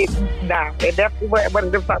 I mean, nah, it definitely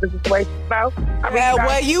wasn't the fucking situation. So, I mean, Well, nah.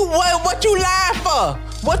 what you lying for?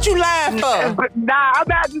 What you lying for? Nah, I'm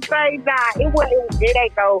about to say, it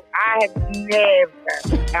ain't no, I have never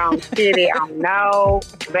shitted on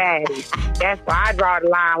nobody. That's why I draw the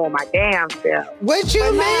line on my damn self. What you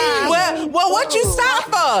mean? Well, what you stop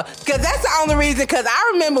for? Because that's the only reason. Because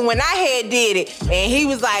I remember when I had did it, and he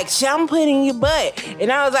was like, "Shit, I'm putting your butt,"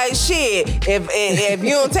 and I was like, "Shit, if you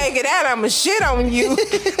don't take it out, I'ma shit on you."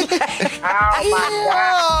 Oh my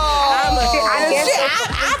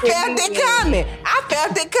I felt it coming. I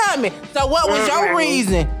felt it coming. So what was your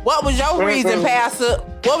reason? What was your reason, Pastor?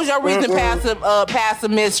 What was your reason, Pastor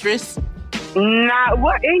Mistress? Nah,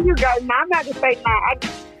 what in you go? Nah, I'm not gonna say nah.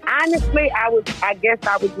 Honestly, I guess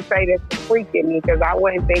I would just say that's freaking me because I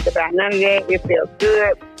wouldn't think about none of that. It feels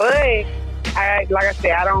good, but like I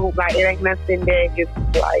said, I don't like it. Ain't nothing that is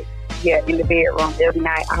like in the bedroom every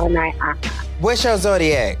night, all night. What's your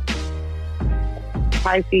zodiac?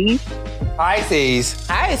 Pisces. Pisces.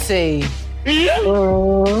 I see.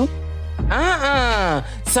 Mm-hmm.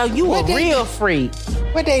 So you What a they- real freak.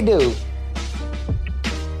 What they do?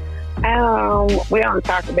 We don't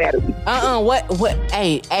talk about it. What?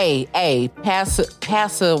 Hey,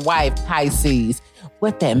 Pastor wife Pisces.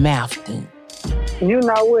 What that mouth do? You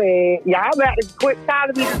know what? Y'all about to quit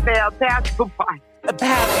calling me the damn pastor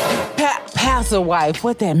wife. Pastor wife.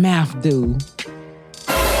 What that mouth do?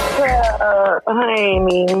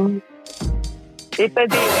 Honey, it's a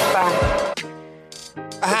different thing.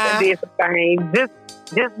 It's a different thing.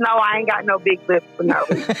 Just know I ain't got no big lips for no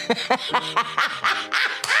reason.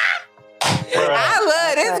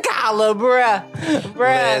 I love this caller, bruh.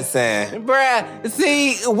 Listen. Bruh,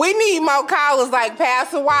 see, we need more callers like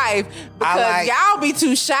Pastor Wife because y'all be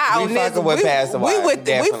too shy on this. We fucking with Pastor Wife. We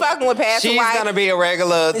definitely. fucking with Pastor She's Wife. gonna be a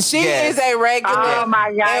regular She guest. is a regular. Oh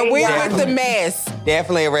my God. And we Yeah. with the mess.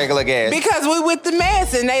 Definitely a regular guest. Because we with the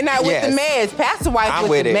mess and they not with Yes. the mess. Pastor Wife I'm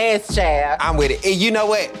with with the it. mess, child. I'm with it. And you know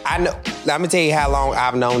what? I know. Let me tell you how long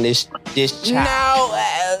I've known this child.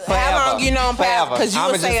 No, how long you known Pastor? Forever. Because you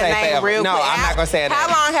I'ma would just say a say name forever. real No, quick. I'm not gonna say a How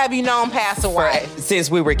name. long have you known Pastor Wife?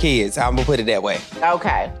 Since we were kids. I'm gonna put it that way.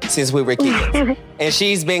 Okay. Since we were kids. And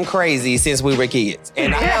she's been crazy since we were kids.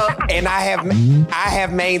 And I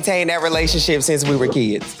have maintained that relationship since we were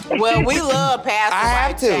kids. Well, we love Pastor I Wife.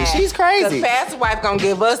 have to. child. She's crazy. 'Cause Pastor Wife gonna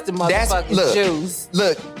give us the motherfucking juice.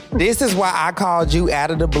 Look, this is why I called you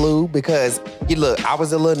out of the blue because I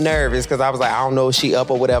was a little nervous because I was like, I don't know if she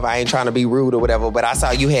up or whatever. I ain't trying to be rude or whatever, but I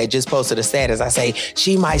saw you had just posted a status. I say,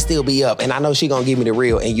 she might still be up and I know she gonna give me the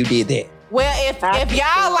real and you did that. Well, if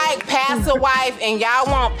y'all like Pastor Wife and y'all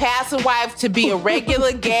want Pastor Wife to be a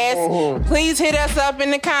regular guest, please hit us up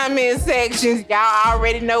in the comment sections. Y'all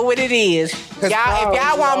already know what it is. If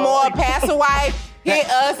y'all want more Pastor Wife, hit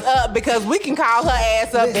us up because we can call her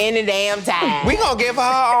ass up any damn time. We gonna give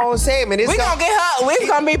her own segment. We're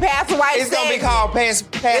gonna be Pastor Wife. It's gonna be called Pastor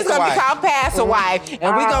It's gonna Wife. be called Pastor Wife,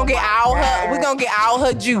 and we're gonna get all her. We're gonna get all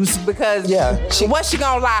her juice because what she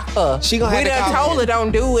gonna lie for? She gonna have we to done call told her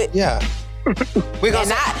don't do it. Yeah. We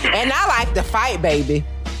gonna and I like to fight, baby.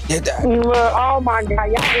 Oh my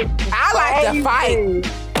God, y'all. I like to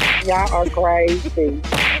fight. Y'all are crazy.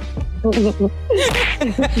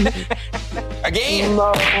 Again.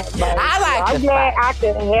 I'm I like to glad I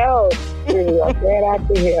can help. I'm glad I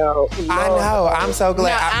could help. I know. I'm so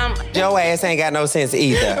glad. Joe ass ain't got no sense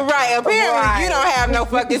either. Right. Apparently, you don't have no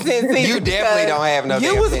fucking sense either. You definitely don't have no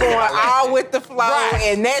You damn was sense. going all with the flow, Right.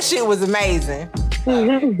 and that shit was amazing. But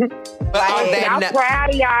on that I'm note- proud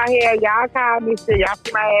of y'all here. Y'all called me shit. Y'all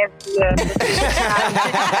put my ass here.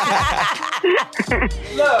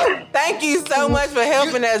 Look, thank you so much for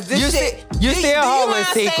helping us. This shit. You still do you holding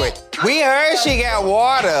understand? secret. We heard she got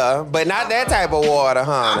water, but not that type of water,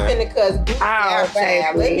 huh? I'm finna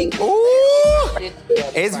cuss. Let me. Ooh,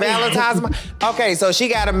 it's Valentine's month. Okay, so she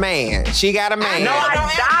got a man. She got a man. No,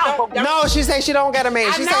 I don't. No, she say she don't got a man.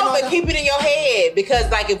 I She say know, no. but keep it in your head because,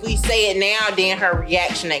 like, if we say it now, then her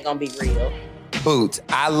reaction ain't gonna be real. Boots,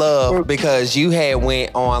 I love because you had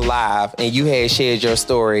went on live and you had shared your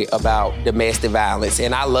story about domestic violence,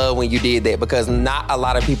 and I love when you did that because not a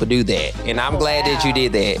lot of people do that, and I'm glad that you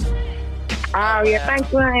did that. Oh, yeah.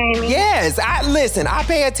 Thank you, Amy. Yes, I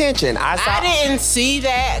pay attention. I didn't see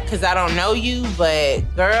that because I don't know you, but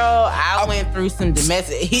girl, I went through some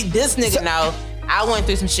domestic. This nigga know I went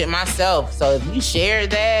through some shit myself. So if you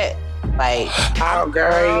shared that, like, Oh,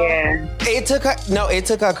 girl, yeah. It took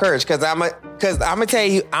her courage because I'm gonna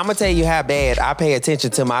tell you how bad I pay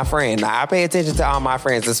attention to my friend. Now, I pay attention to all my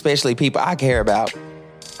friends, especially people I care about.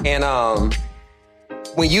 And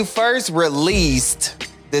when you first released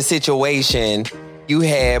the situation, you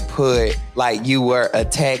had put like you were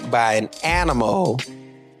attacked by an animal,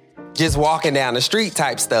 just walking down the street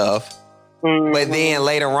type stuff. Mm-hmm. But then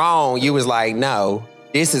later on, you was like, no,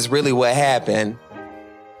 this is really what happened.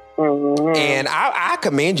 Mm-hmm. And I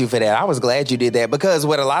commend you for that. I was glad you did that because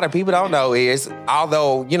what a lot of people don't know is,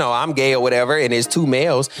 although, you know, I'm gay or whatever and it's two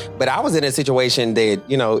males, but I was in a situation that,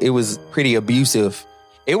 you know, it was pretty abusive.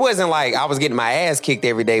 It wasn't like I was getting my ass kicked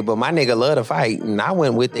every day, but my nigga loved to fight and I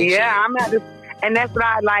went with it. Yeah, I'm not just, and that's what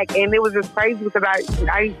I like. And it was just crazy because I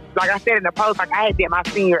like I said in the post, like I had did my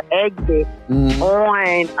senior exit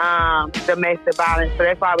on domestic violence. So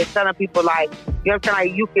that's why I was telling people, like, you know what I'm saying,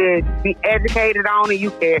 like you could be educated on it,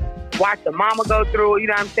 you could watch your mama go through it, you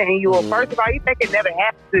know what I'm saying? You will, first of all, you think it never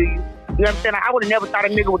happened to you. You know what I'm saying? Like, I would have never thought a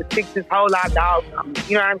nigga would have fixed his whole life dog something.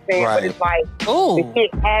 You know what I'm saying? Right. But it's like, ooh, the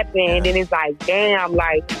shit happened, and it's like, damn,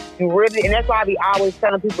 like, you really, and that's why I be always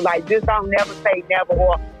telling people, like, just don't never say never,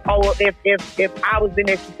 or, oh, if I was in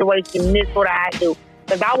that situation, this what I do.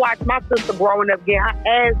 Because I watched my sister growing up getting her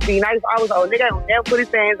ass beat, and I used to always, oh, nigga don't never put his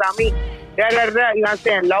hands on me, da-da-da-da, you know what I'm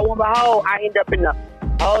saying? Lo and behold, I end up in the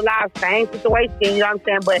whole life, same situation, you know what I'm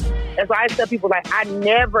saying? But that's why I tell people, like, I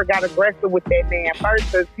never got aggressive with that man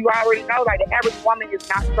first, because you already know, like, the average woman is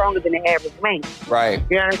not stronger than the average man. Right.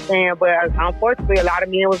 You know what I'm saying? But unfortunately, a lot of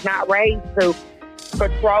men was not raised to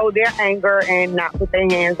control their anger and not put their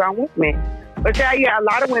hands on women. But yeah, a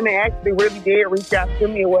lot of women actually really did reach out to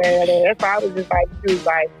me. Where that's why I was just like, dude,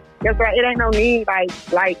 like, that's right. It ain't no need.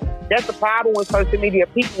 Like that's the problem with social media.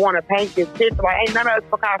 People want to paint this picture. Like, ain't none of us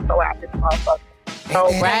Picasso out this motherfucker. So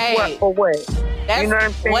right. what for what? That's you know what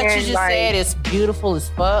I'm saying? What you just like, said is beautiful as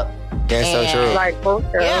fuck. That's so And- true. like, for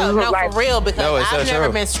real. Yeah, no, like, for real, because No, it's I've so never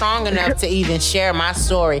true. been strong enough to even share my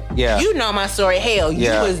story. Yeah. You know my story. Hell, you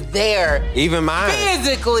Yeah. was there Even mine.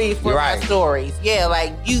 physically for You're my right. stories. Yeah,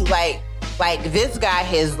 like you, like this guy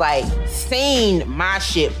has like seen my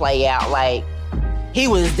shit play out. Like he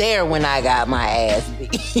was there when I got my ass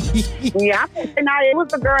beat. Yeah, I'm thinking now it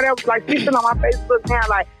was a girl that was like, she's still on my Facebook now,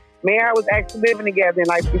 like, me and her was actually living together, and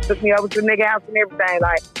like, she took me over to the nigga house and everything.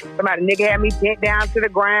 Like, somebody, nigga had me bent down to the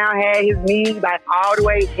ground, had his knee, like, all the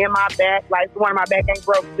way in my back. Like, one of my back ain't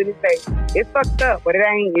broke to this day. It's fucked up, but it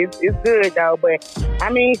ain't, it's good, though. But,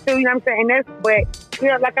 I mean, still, you know what I'm saying? But, you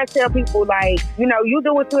know, like I tell people, like, you know, you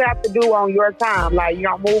do what you have to do on your time. Like, you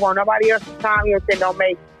don't move on nobody else's time. You know what I'm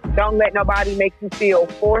saying? Don't let nobody make you feel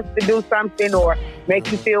forced to do something or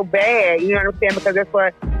make you feel bad. You know what I'm saying? Because that's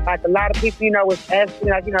what, like, a lot of people, you know, was asking,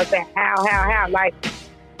 like, you know, saying, how? Like,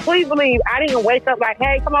 please believe, I didn't wake up like,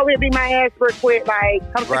 hey, come over here, beat my ass real quick. Like,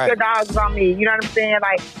 come stick your dogs on me. You know what I'm saying?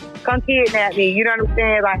 Like, come kidnap me. You know what I'm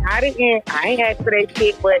saying? Like, I ain't asked for that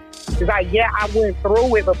shit, but it's like, yeah, I went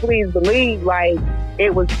through it, but please believe, like,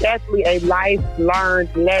 it was definitely a life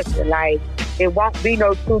learned lesson. Like, it won't be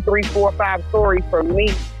no 2, 3, 4, 5 stories for me.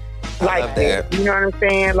 Like love that. You know what I'm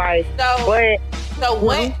saying? Like, what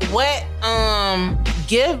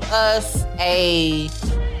give us a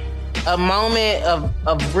moment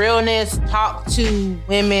of realness. Talk to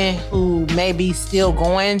women who may be still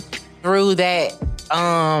going through that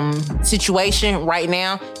situation right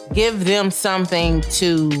now. Give them something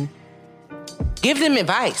to give them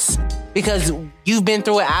advice. Because you've been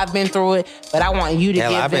through it, I've been through it, but I want you to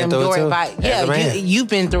Hell, give I've been them through it your too, advice. as a man. You've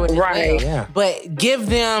been through it as Right. well. Yeah. But give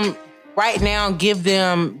them right now give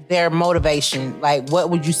them their motivation? Like, what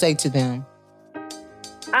would you say to them?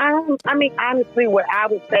 I mean, honestly, what I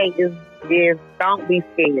would say is don't be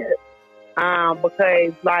scared.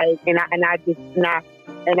 Because like, and I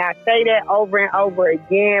say that over and over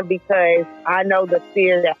again because I know the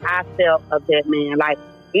fear that I felt of that man. Like,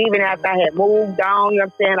 even after I had moved on, you know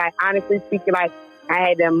what I'm saying? Like, honestly speaking, like, I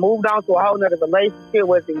had then moved on to a whole nother relationship,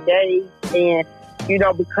 was engaged, and, you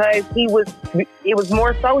know, because it was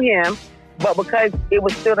more so him, but because it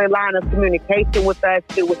was still a line of communication with us,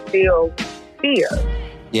 it was still fear.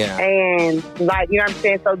 Yeah. And, like, you know what I'm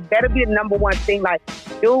saying? So that'll be the number one thing. Like,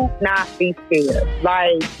 do not be scared.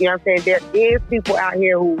 Like, you know what I'm saying? There is people out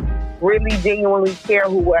here who really genuinely care,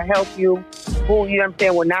 who will help you, who, you know what I'm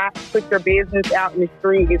saying, will not put your business out in the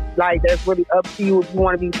street. It's like, that's really up to you if you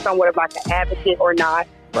want to be somewhat of like an advocate or not.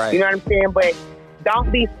 Right. You know what I'm saying? But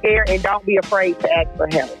don't be scared and don't be afraid to ask for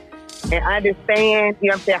help. And understand, you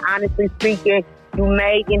know what I'm saying, honestly speaking, you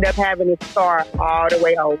may end up having to start all the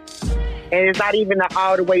way over. And it's not even an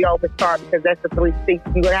all the way over start because that's a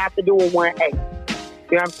 360. You're going to have to do a 180.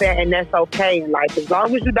 You know what I'm saying? And that's okay in life. As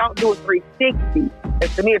long as you don't do a 360. And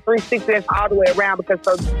to me, a 360 is all the way around because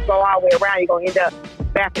so you go all the way around, you're going to end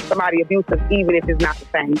up back with somebody abusive, even if it's not the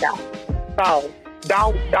same guy. So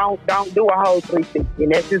don't do a whole 360.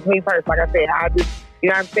 And that's just me personally. Like I said, I just, you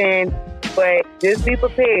know what I'm saying? But just be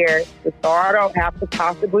prepared to start or have to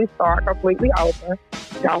possibly start completely over.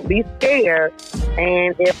 Don't be scared.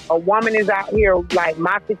 And if a woman is out here, like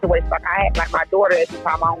my situation, like I had like my daughter at the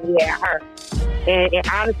time, I only had her. And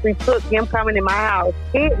it honestly took him coming in my house,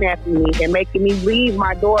 kidnapping me and making me leave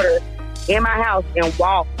my daughter in my house and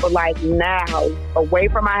walk for like miles away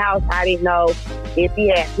from my house. I didn't know if he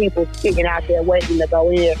had people sitting out there waiting to go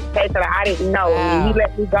in. I didn't know. Wow. When he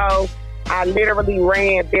let me go, I literally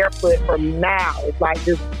ran barefoot for miles, like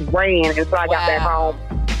just ran until I got back home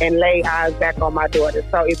and lay eyes back on my daughter.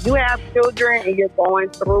 So if you have children and you're going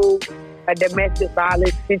through a domestic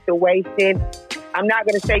violence situation, I'm not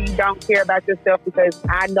going to say you don't care about yourself because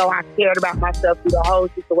I know I cared about myself through the whole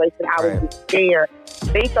situation. I was just scared.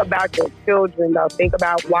 Think about your children, though. Think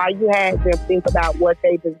about why you had them. Think about what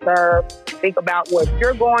they deserve. Think about what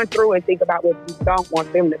you're going through and think about what you don't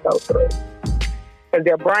want them to go through. Because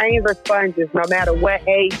their brains are sponges no matter what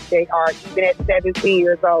age they are. Even at 17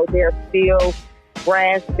 years old, they're still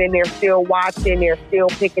grasping, they're still watching, they're still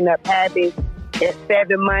picking up habits. At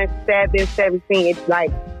 7 months, 17, it's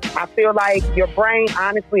like, I feel like your brain,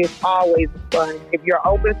 honestly, is always a sponge. If you're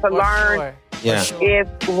open to learn,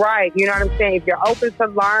 it's right. You know what I'm saying? If you're open to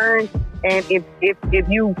learn and if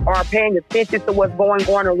you are paying attention to what's going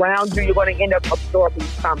on around you, you're going to end up absorbing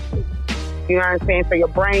something. You know what I'm saying? So your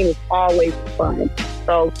brain is always fun.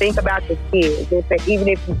 So think about your kids. Even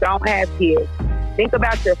if you don't have kids, think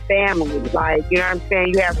about your family. Like, you know what I'm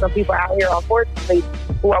saying? You have some people out here, unfortunately,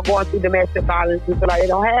 who are going through domestic violence and feel like they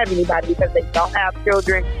don't have anybody because they don't have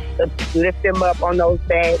children to lift them up on those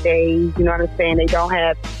bad days. You know what I'm saying? They don't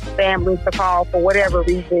have families to call for whatever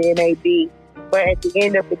reason it may be. But at the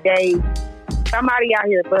end of the day, somebody out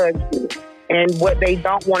here loves you. And what they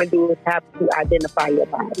don't want to do is have to identify your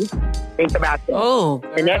body. Think about that. Oh,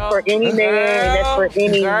 girl, and that's for any man, and that's for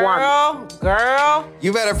any woman. Girl,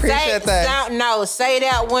 you better appreciate that. Say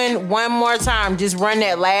that one more time. Just run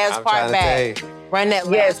that last part back. Run that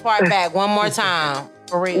last part back one more time.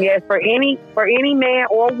 For real. Yes, for any man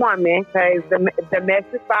or woman, because the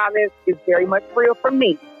domestic violence is very much real for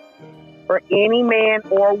me. For any man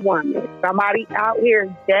or woman, somebody out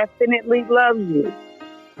here definitely loves you.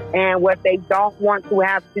 And what they don't want to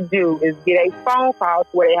have to do is get a phone call to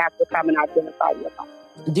where they have to come and identify your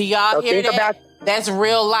phone. Do y'all hear that? That's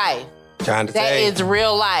real life. That is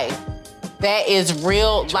real life. That is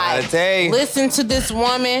real life. Listen to this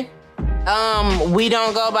woman. We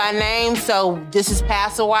don't go by name, so this is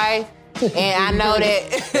Pastor Wife. And I know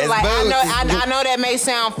that like I know that may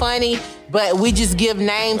sound funny, but we just give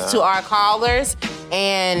names to our callers.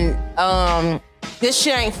 And this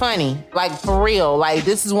shit ain't funny. Like, for real. Like,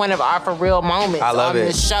 this is one of our for real moments on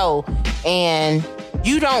this show. And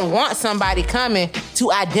you don't want somebody coming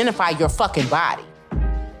to identify your fucking body.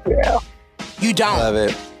 Yeah. You don't. I love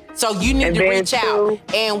it. So you need to reach out.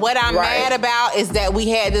 And what I'm mad about is that we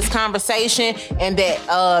had this conversation and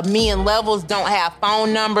that me and Levels don't have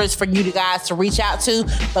phone numbers for you guys to reach out to.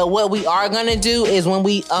 But what we are going to do is when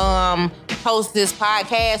we post this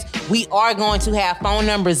podcast, we are going to have phone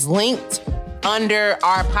numbers linked under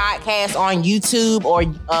our podcast on YouTube or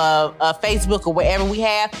Facebook or wherever we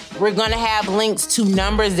have. We're going to have links to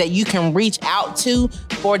numbers that you can reach out to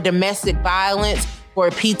for domestic violence,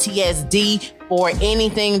 for PTSD, for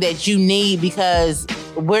anything that you need, because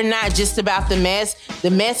we're not just about the mess.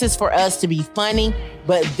 The mess is for us to be funny,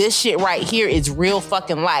 but this shit right here is real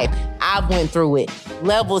fucking life. I've went through it.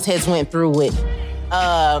 Levels has went through it.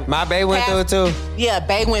 My bae went through it too. Yeah,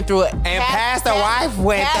 bae went through it. And Pastor Wife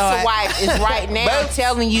went through it. Pastor Wife is right now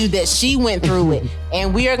telling you that she went through it.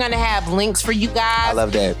 And we are gonna have links for you guys. I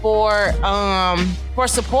love that. For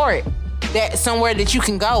support. That somewhere that you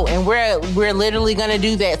can go, and we're literally gonna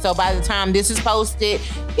do that. So by the time this is posted,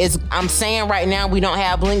 I'm saying right now we don't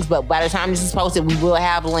have links, but by the time this is posted, we will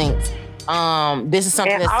have links. This is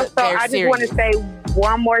something and that's also, very I just serious. want to say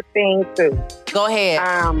one more thing too. Go ahead.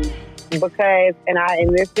 Because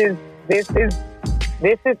this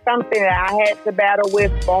is something that I had to battle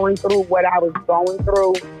with, going through what I was going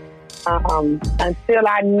through, until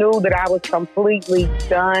I knew that I was completely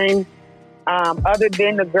done. Other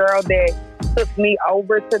than the girl that took me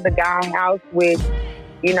over to the guy's house, which,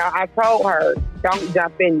 you know, I told her, don't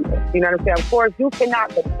jump in there. You know what I'm saying? Of course, you cannot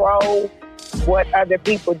control what other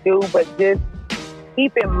people do, but just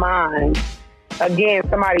keep in mind, again,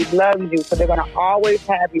 somebody loves you, so they're going to always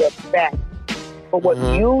have your back. But what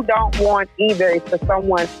you don't want either is for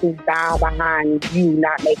someone to die behind you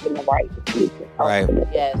not making the right decision. Right.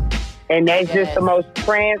 Yes. And that's just the most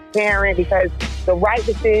transparent, because the right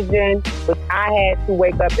decision was I had to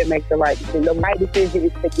wake up and make the right decision. The right decision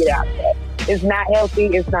is to get out of that. It's not healthy.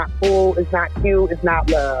 It's not cool. It's not cute. It's not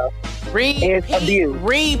love. It's abuse.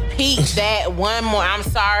 Repeat that one more. I'm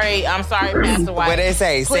sorry, Pastor White. What they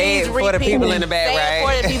say? Say it for the people in the back, right?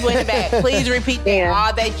 right? For the people in the back. Please repeat that. Yeah.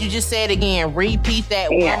 All that you just said again. Repeat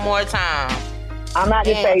that one more time. I'm not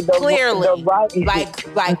to say the clearly, the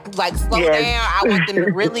right. like slow Yes. down. I want them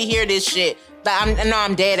to really hear this shit. But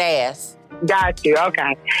I'm dead ass. Got you.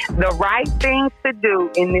 Okay. The right thing to do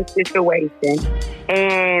in this situation,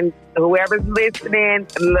 and whoever's listening,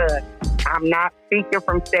 look, I'm not speaking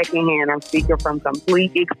from secondhand. I'm speaking from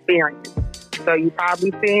complete experience. So you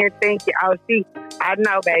probably sitting here thinking, oh, I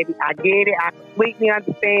know, baby. I get it. I completely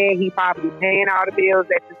understand. He probably paying all the bills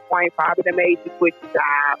at this point. Probably done made you quit your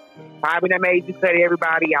job. Probably done made you cut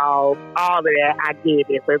everybody off. All of that. I get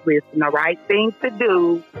it. But listen, the right thing to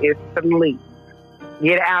do is to leave.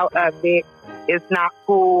 Get out of it. It's not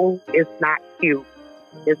cool. It's not cute.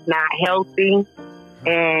 It's not healthy.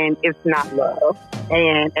 And it's not love.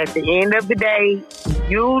 And at the end of the day,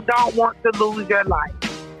 you don't want to lose your life.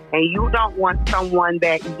 And you don't want someone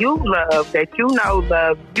that you love, that you know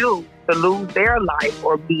loves you, to lose their life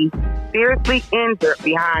or be seriously injured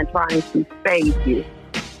behind trying to save you.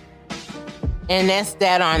 And that's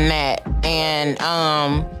that on that. And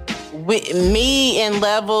with me and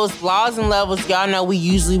Levels, Laws and Levels, y'all know we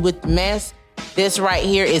usually with the mess. This right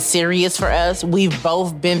here is serious for us. We've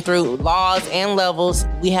both been through Laws and Levels.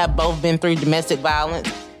 We have both been through domestic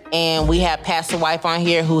violence. And we have Pastor Wife on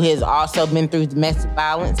here who has also been through domestic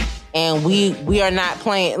violence. And we are not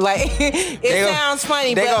playing. Like, sounds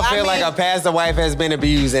funny, but they're going to feel like a pastor wife has been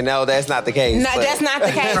abused, and no, that's not the case. No, that's not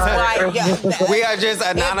the case. Like, we are just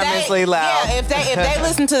anonymously loud. Yeah, if they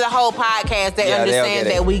listen to the whole podcast, they understand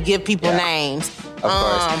that we give people names. Of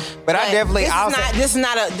course. But I definitely... This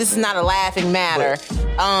is not a laughing matter.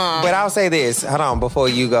 But I'll say this. Hold on, before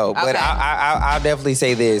you go. Okay. But I'll definitely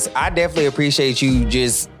say this. I definitely appreciate you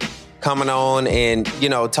just coming on and, you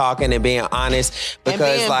know, talking and being honest. Because,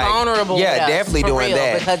 and being vulnerable. Yeah, definitely doing real,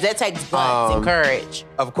 that. Because that takes guts and courage.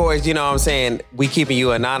 Of course, you know what I'm saying? We keeping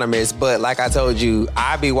you anonymous. But like I told you,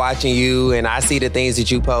 I be watching you and I see the things that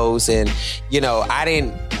you post. And, you know,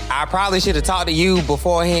 I probably should have talked to you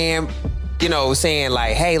beforehand, you know, saying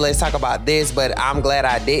like, hey, let's talk about this. But I'm glad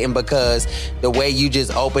I didn't, because the way you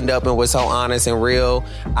just opened up and was so honest and real,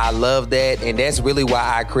 I love that. And that's really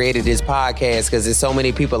why I created this podcast, because there's so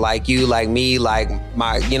many people like you, like me, like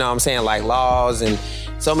my, you know what I'm saying, like Laws and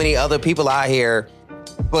so many other people out here.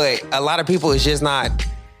 But a lot of people is just not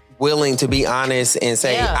willing to be honest and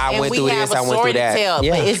say, I went through this, I went through that.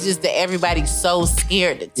 But it's just that every's so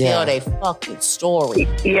scared to tell their fucking story.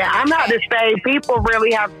 Yeah, I'm not to say people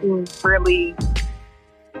really have to really,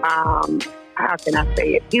 how can I say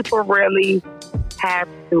it? People really have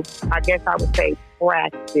to, I guess I would say,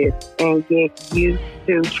 practice and get used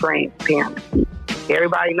to transparency.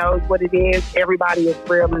 Everybody knows what it is. Everybody is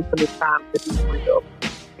real until it's time to be real.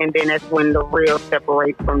 And then that's when the real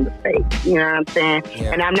separates from the fake. You know what I'm saying?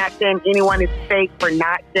 Yeah. And I'm not saying anyone is fake for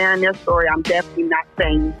not sharing their story. I'm definitely not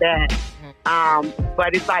saying that.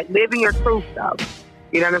 But it's like living your truth, though.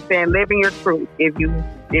 You know what I'm saying? Living your truth. If you've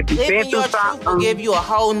been through something, will give you a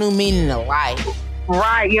whole new meaning to life.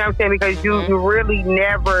 Right. You know what I'm saying? Because you really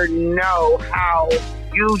never know how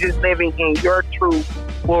you just living in your truth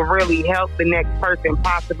will really help the next person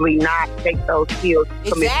possibly not take those pills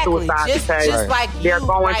to commit suicide because just like they're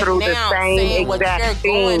going through the same exact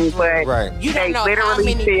thing, but you don't they know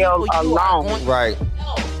literally feel alone. Right.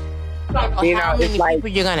 You know, how many people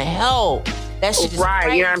you're gonna help. That shit is right,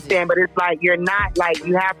 crazy. you know what I'm saying? But it's like you're not like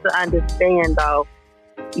you have to understand though.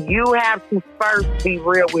 You have to first be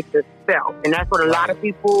real with yourself. And that's what a lot of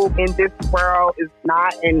people in this world is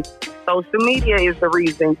not. And social media is the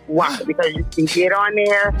reason why. Because you can get on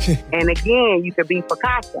there and again, you could be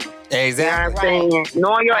Picasso. Exactly. You know what I'm saying?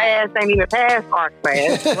 Knowing your ass ain't even past art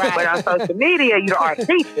class. But on social media, you're the art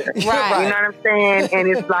teacher. You know what I'm saying? And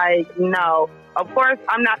it's like, of course,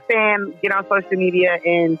 I'm not saying get on social media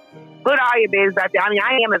and put all your business out there. I mean,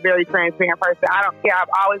 I am a very transparent person. I don't care. I've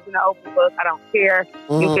always been an open book. I don't care.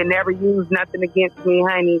 Mm-hmm. You can never use nothing against me,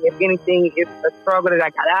 honey. If anything, it's a struggle that I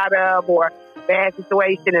got out of or a bad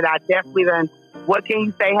situation that I definitely done. What can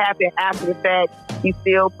you say happened after the fact? She's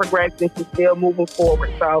still progressing. She's still moving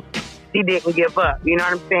forward. So she didn't give up. You know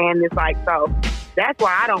what I'm saying? It's like, so that's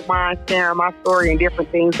why I don't mind sharing my story and different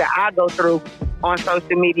things that I go through on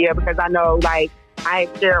social media because I know, like, I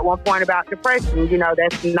shared at one point about depression.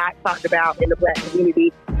 That's not talked about in the Black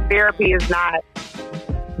community. Therapy is not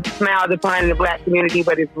smiled upon in the Black community,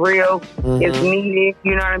 but it's real. Mm-hmm. It's needed.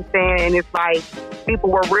 You know what I'm saying? And it's like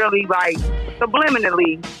people were really like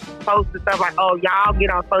subliminally posting stuff like, "Oh, y'all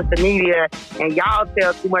get on social media and y'all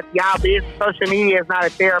tell too much. Y'all business. Social media is not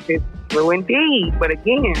a therapist." Well, indeed, but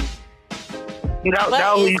again, you don't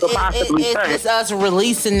know who you could possibly touch. It's us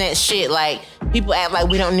releasing that shit like. People act like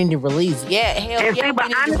we don't need to release. Yeah, hell and yeah. See, but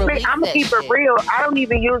honestly, I'm gonna keep it real. I don't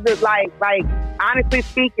even use it like honestly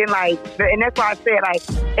speaking, and that's why I said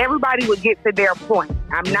everybody would get to their point.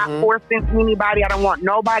 I'm not forcing anybody. I don't want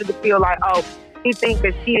nobody to feel like, oh, she thinks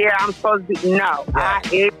that she there. I'm supposed to be. No,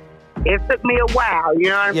 it took me a while. You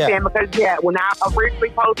know what I'm saying? Because when I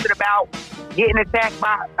originally posted about getting attacked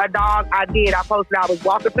by a dog, I posted I was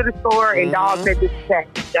walking to the store and dogs had just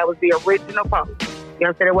attacked me. That was the original post. You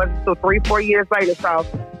know what I'm saying? It wasn't until 3-4 years later. So,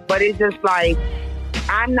 but it's just like,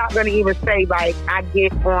 I'm not going to even say I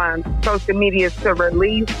get on social media to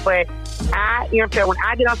release, but you know what I'm saying? When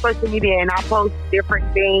I get on social media and I post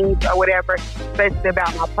different things or whatever, especially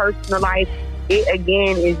about my personal life, it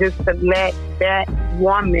again is just to let that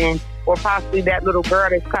woman or possibly that little girl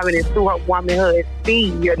that's coming into her womanhood see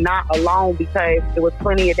you're not alone because there was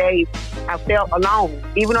plenty of days I felt alone.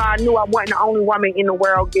 Even though I knew I wasn't the only woman in the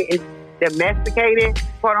world getting domesticated,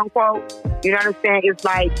 quote unquote. You know what I'm saying? It's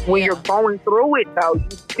like when you're going through it though, you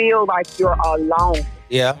feel like you're alone.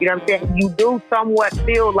 Yeah. You know what I'm saying? You do somewhat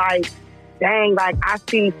feel like, dang, I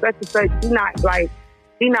see such and such,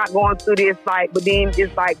 she not going through this, but then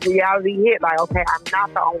it's reality hit, okay, I'm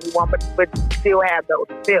not the only one, but still have those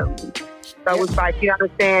feelings. So it's you know what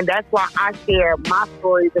I'm saying? That's why I share my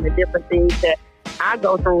stories and the different things that I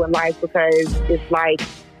go through in life because it's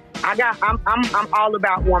I'm all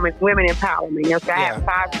about women empowerment. You know, so I have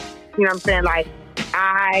 5, you know what I'm saying?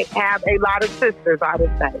 I have a lot of sisters, I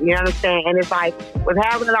would say. You know what I'm saying? And it's with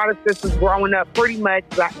having a lot of sisters growing up, pretty much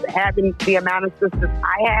having the amount of sisters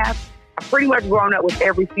I have, I've pretty much grown up with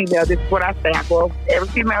every female. This is what I say. I grew up with every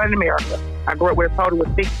female in America. I grew up with a total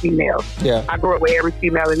of 6 females. Yeah. I grew up with every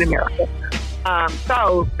female in America.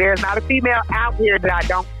 So there's not a female out here that I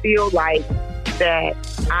don't feel like that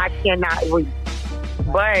I cannot reach.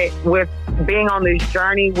 But with being on this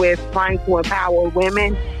journey with trying to empower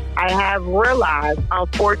women, I have realized,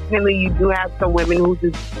 unfortunately, you do have some women who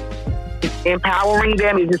just empowering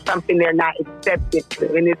them is just something they're not accepted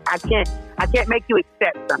to. And I can't make you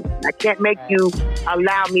accept something. I can't make you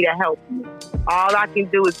allow me to help you. All I can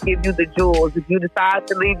do is give you the jewels. If you decide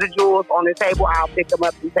to leave the jewels on the table, I'll pick them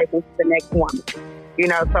up and take them to the next woman. You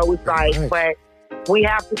know, so it's but we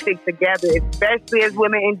have to stick together, especially as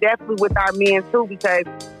women and definitely with our men too, because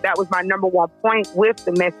that was my number one point with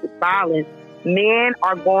domestic violence. Men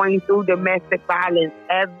are going through domestic violence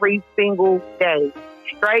every single day.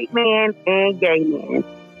 Straight men and gay men.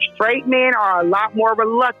 Straight men are a lot more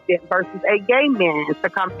reluctant versus a gay man to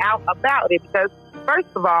come out about it because, first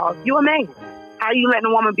of all, you a man. How you letting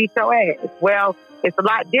a woman beat your ass? Well, it's a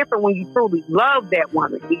lot different when you truly love that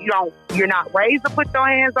woman. You're not raised to put your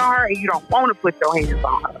hands on her and you don't want to put your hands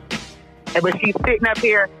on her. But she's sitting up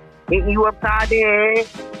here hitting you upside the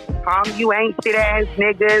head, calling you ain't shit ass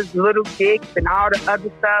niggas, little dicks, and all the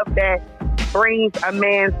other stuff that brings a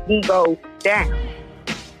man's ego down.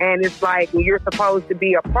 And it's when you're supposed to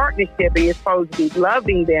be a partnership and you're supposed to be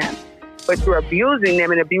loving them, but you're abusing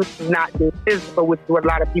them, and abuse is not just physical, which is what a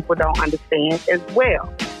lot of people don't understand as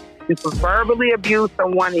well. You can verbally abuse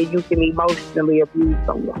someone and you can emotionally abuse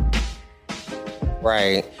someone.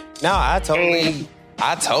 Right. No, I totally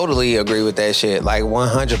I totally agree with that shit, like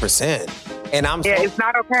 100%. And it's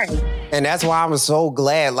not okay. And that's why I'm so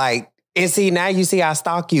glad. Like, and see, now you see I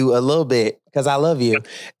stalk you a little bit because I love you.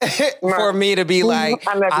 For me to be like,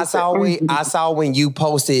 I saw when you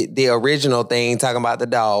posted the original thing talking about the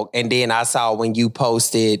dog, and then I saw when you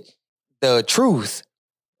posted the truth.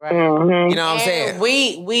 Right. Mm-hmm. You know what I'm saying?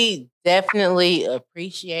 We definitely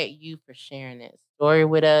appreciate you for sharing that story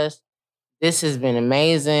with us. This has been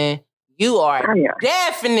amazing. You are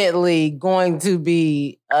definitely going to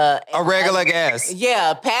be a regular guest.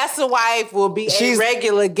 Yeah, Pastor Wife will be a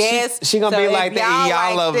regular guest. She's going to be like the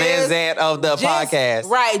Iyanla Vanzant of the podcast.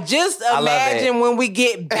 Right. Just imagine when we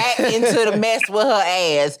get back into the mess with her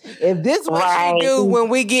ass. If this is what she do when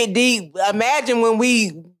we get deep, imagine when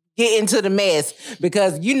we get into the mess,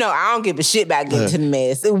 because I don't give a shit about getting to the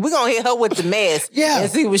mess. We're going to hit her with the mess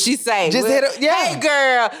and see what she say. Just hit her, Hey,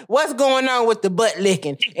 girl, what's going on with the butt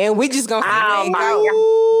licking? And we just going to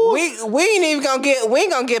we ain't even going to get, we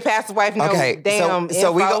ain't going to get Pastor Wife no damn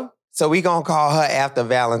info. So we going to call her after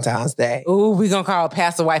Valentine's Day. Ooh, we going to call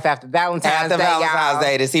Pastor Wife after Valentine's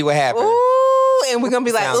Day, to see what happens. Ooh, and we're going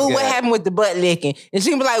to be like, what happened with the butt licking? And she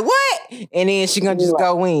going to be like, what? And then she going to just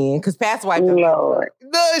go in, because Pastor Wife Lord.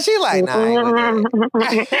 No, she like, nah, I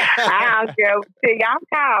don't care. Y'all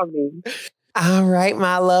call me. All right,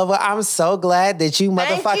 my lover. I'm so glad that you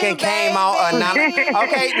motherfucking came on.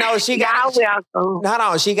 Okay, no, she got. Y'all welcome. Hold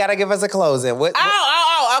on, she got to give us a closing. What?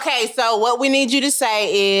 Okay. So what we need you to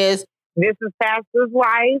say is, this is Pastor's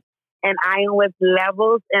Wife, and I am with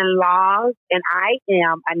Levels and Laws, and I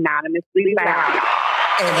am anonymously found.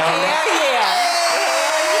 Hell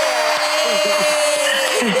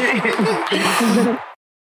yeah.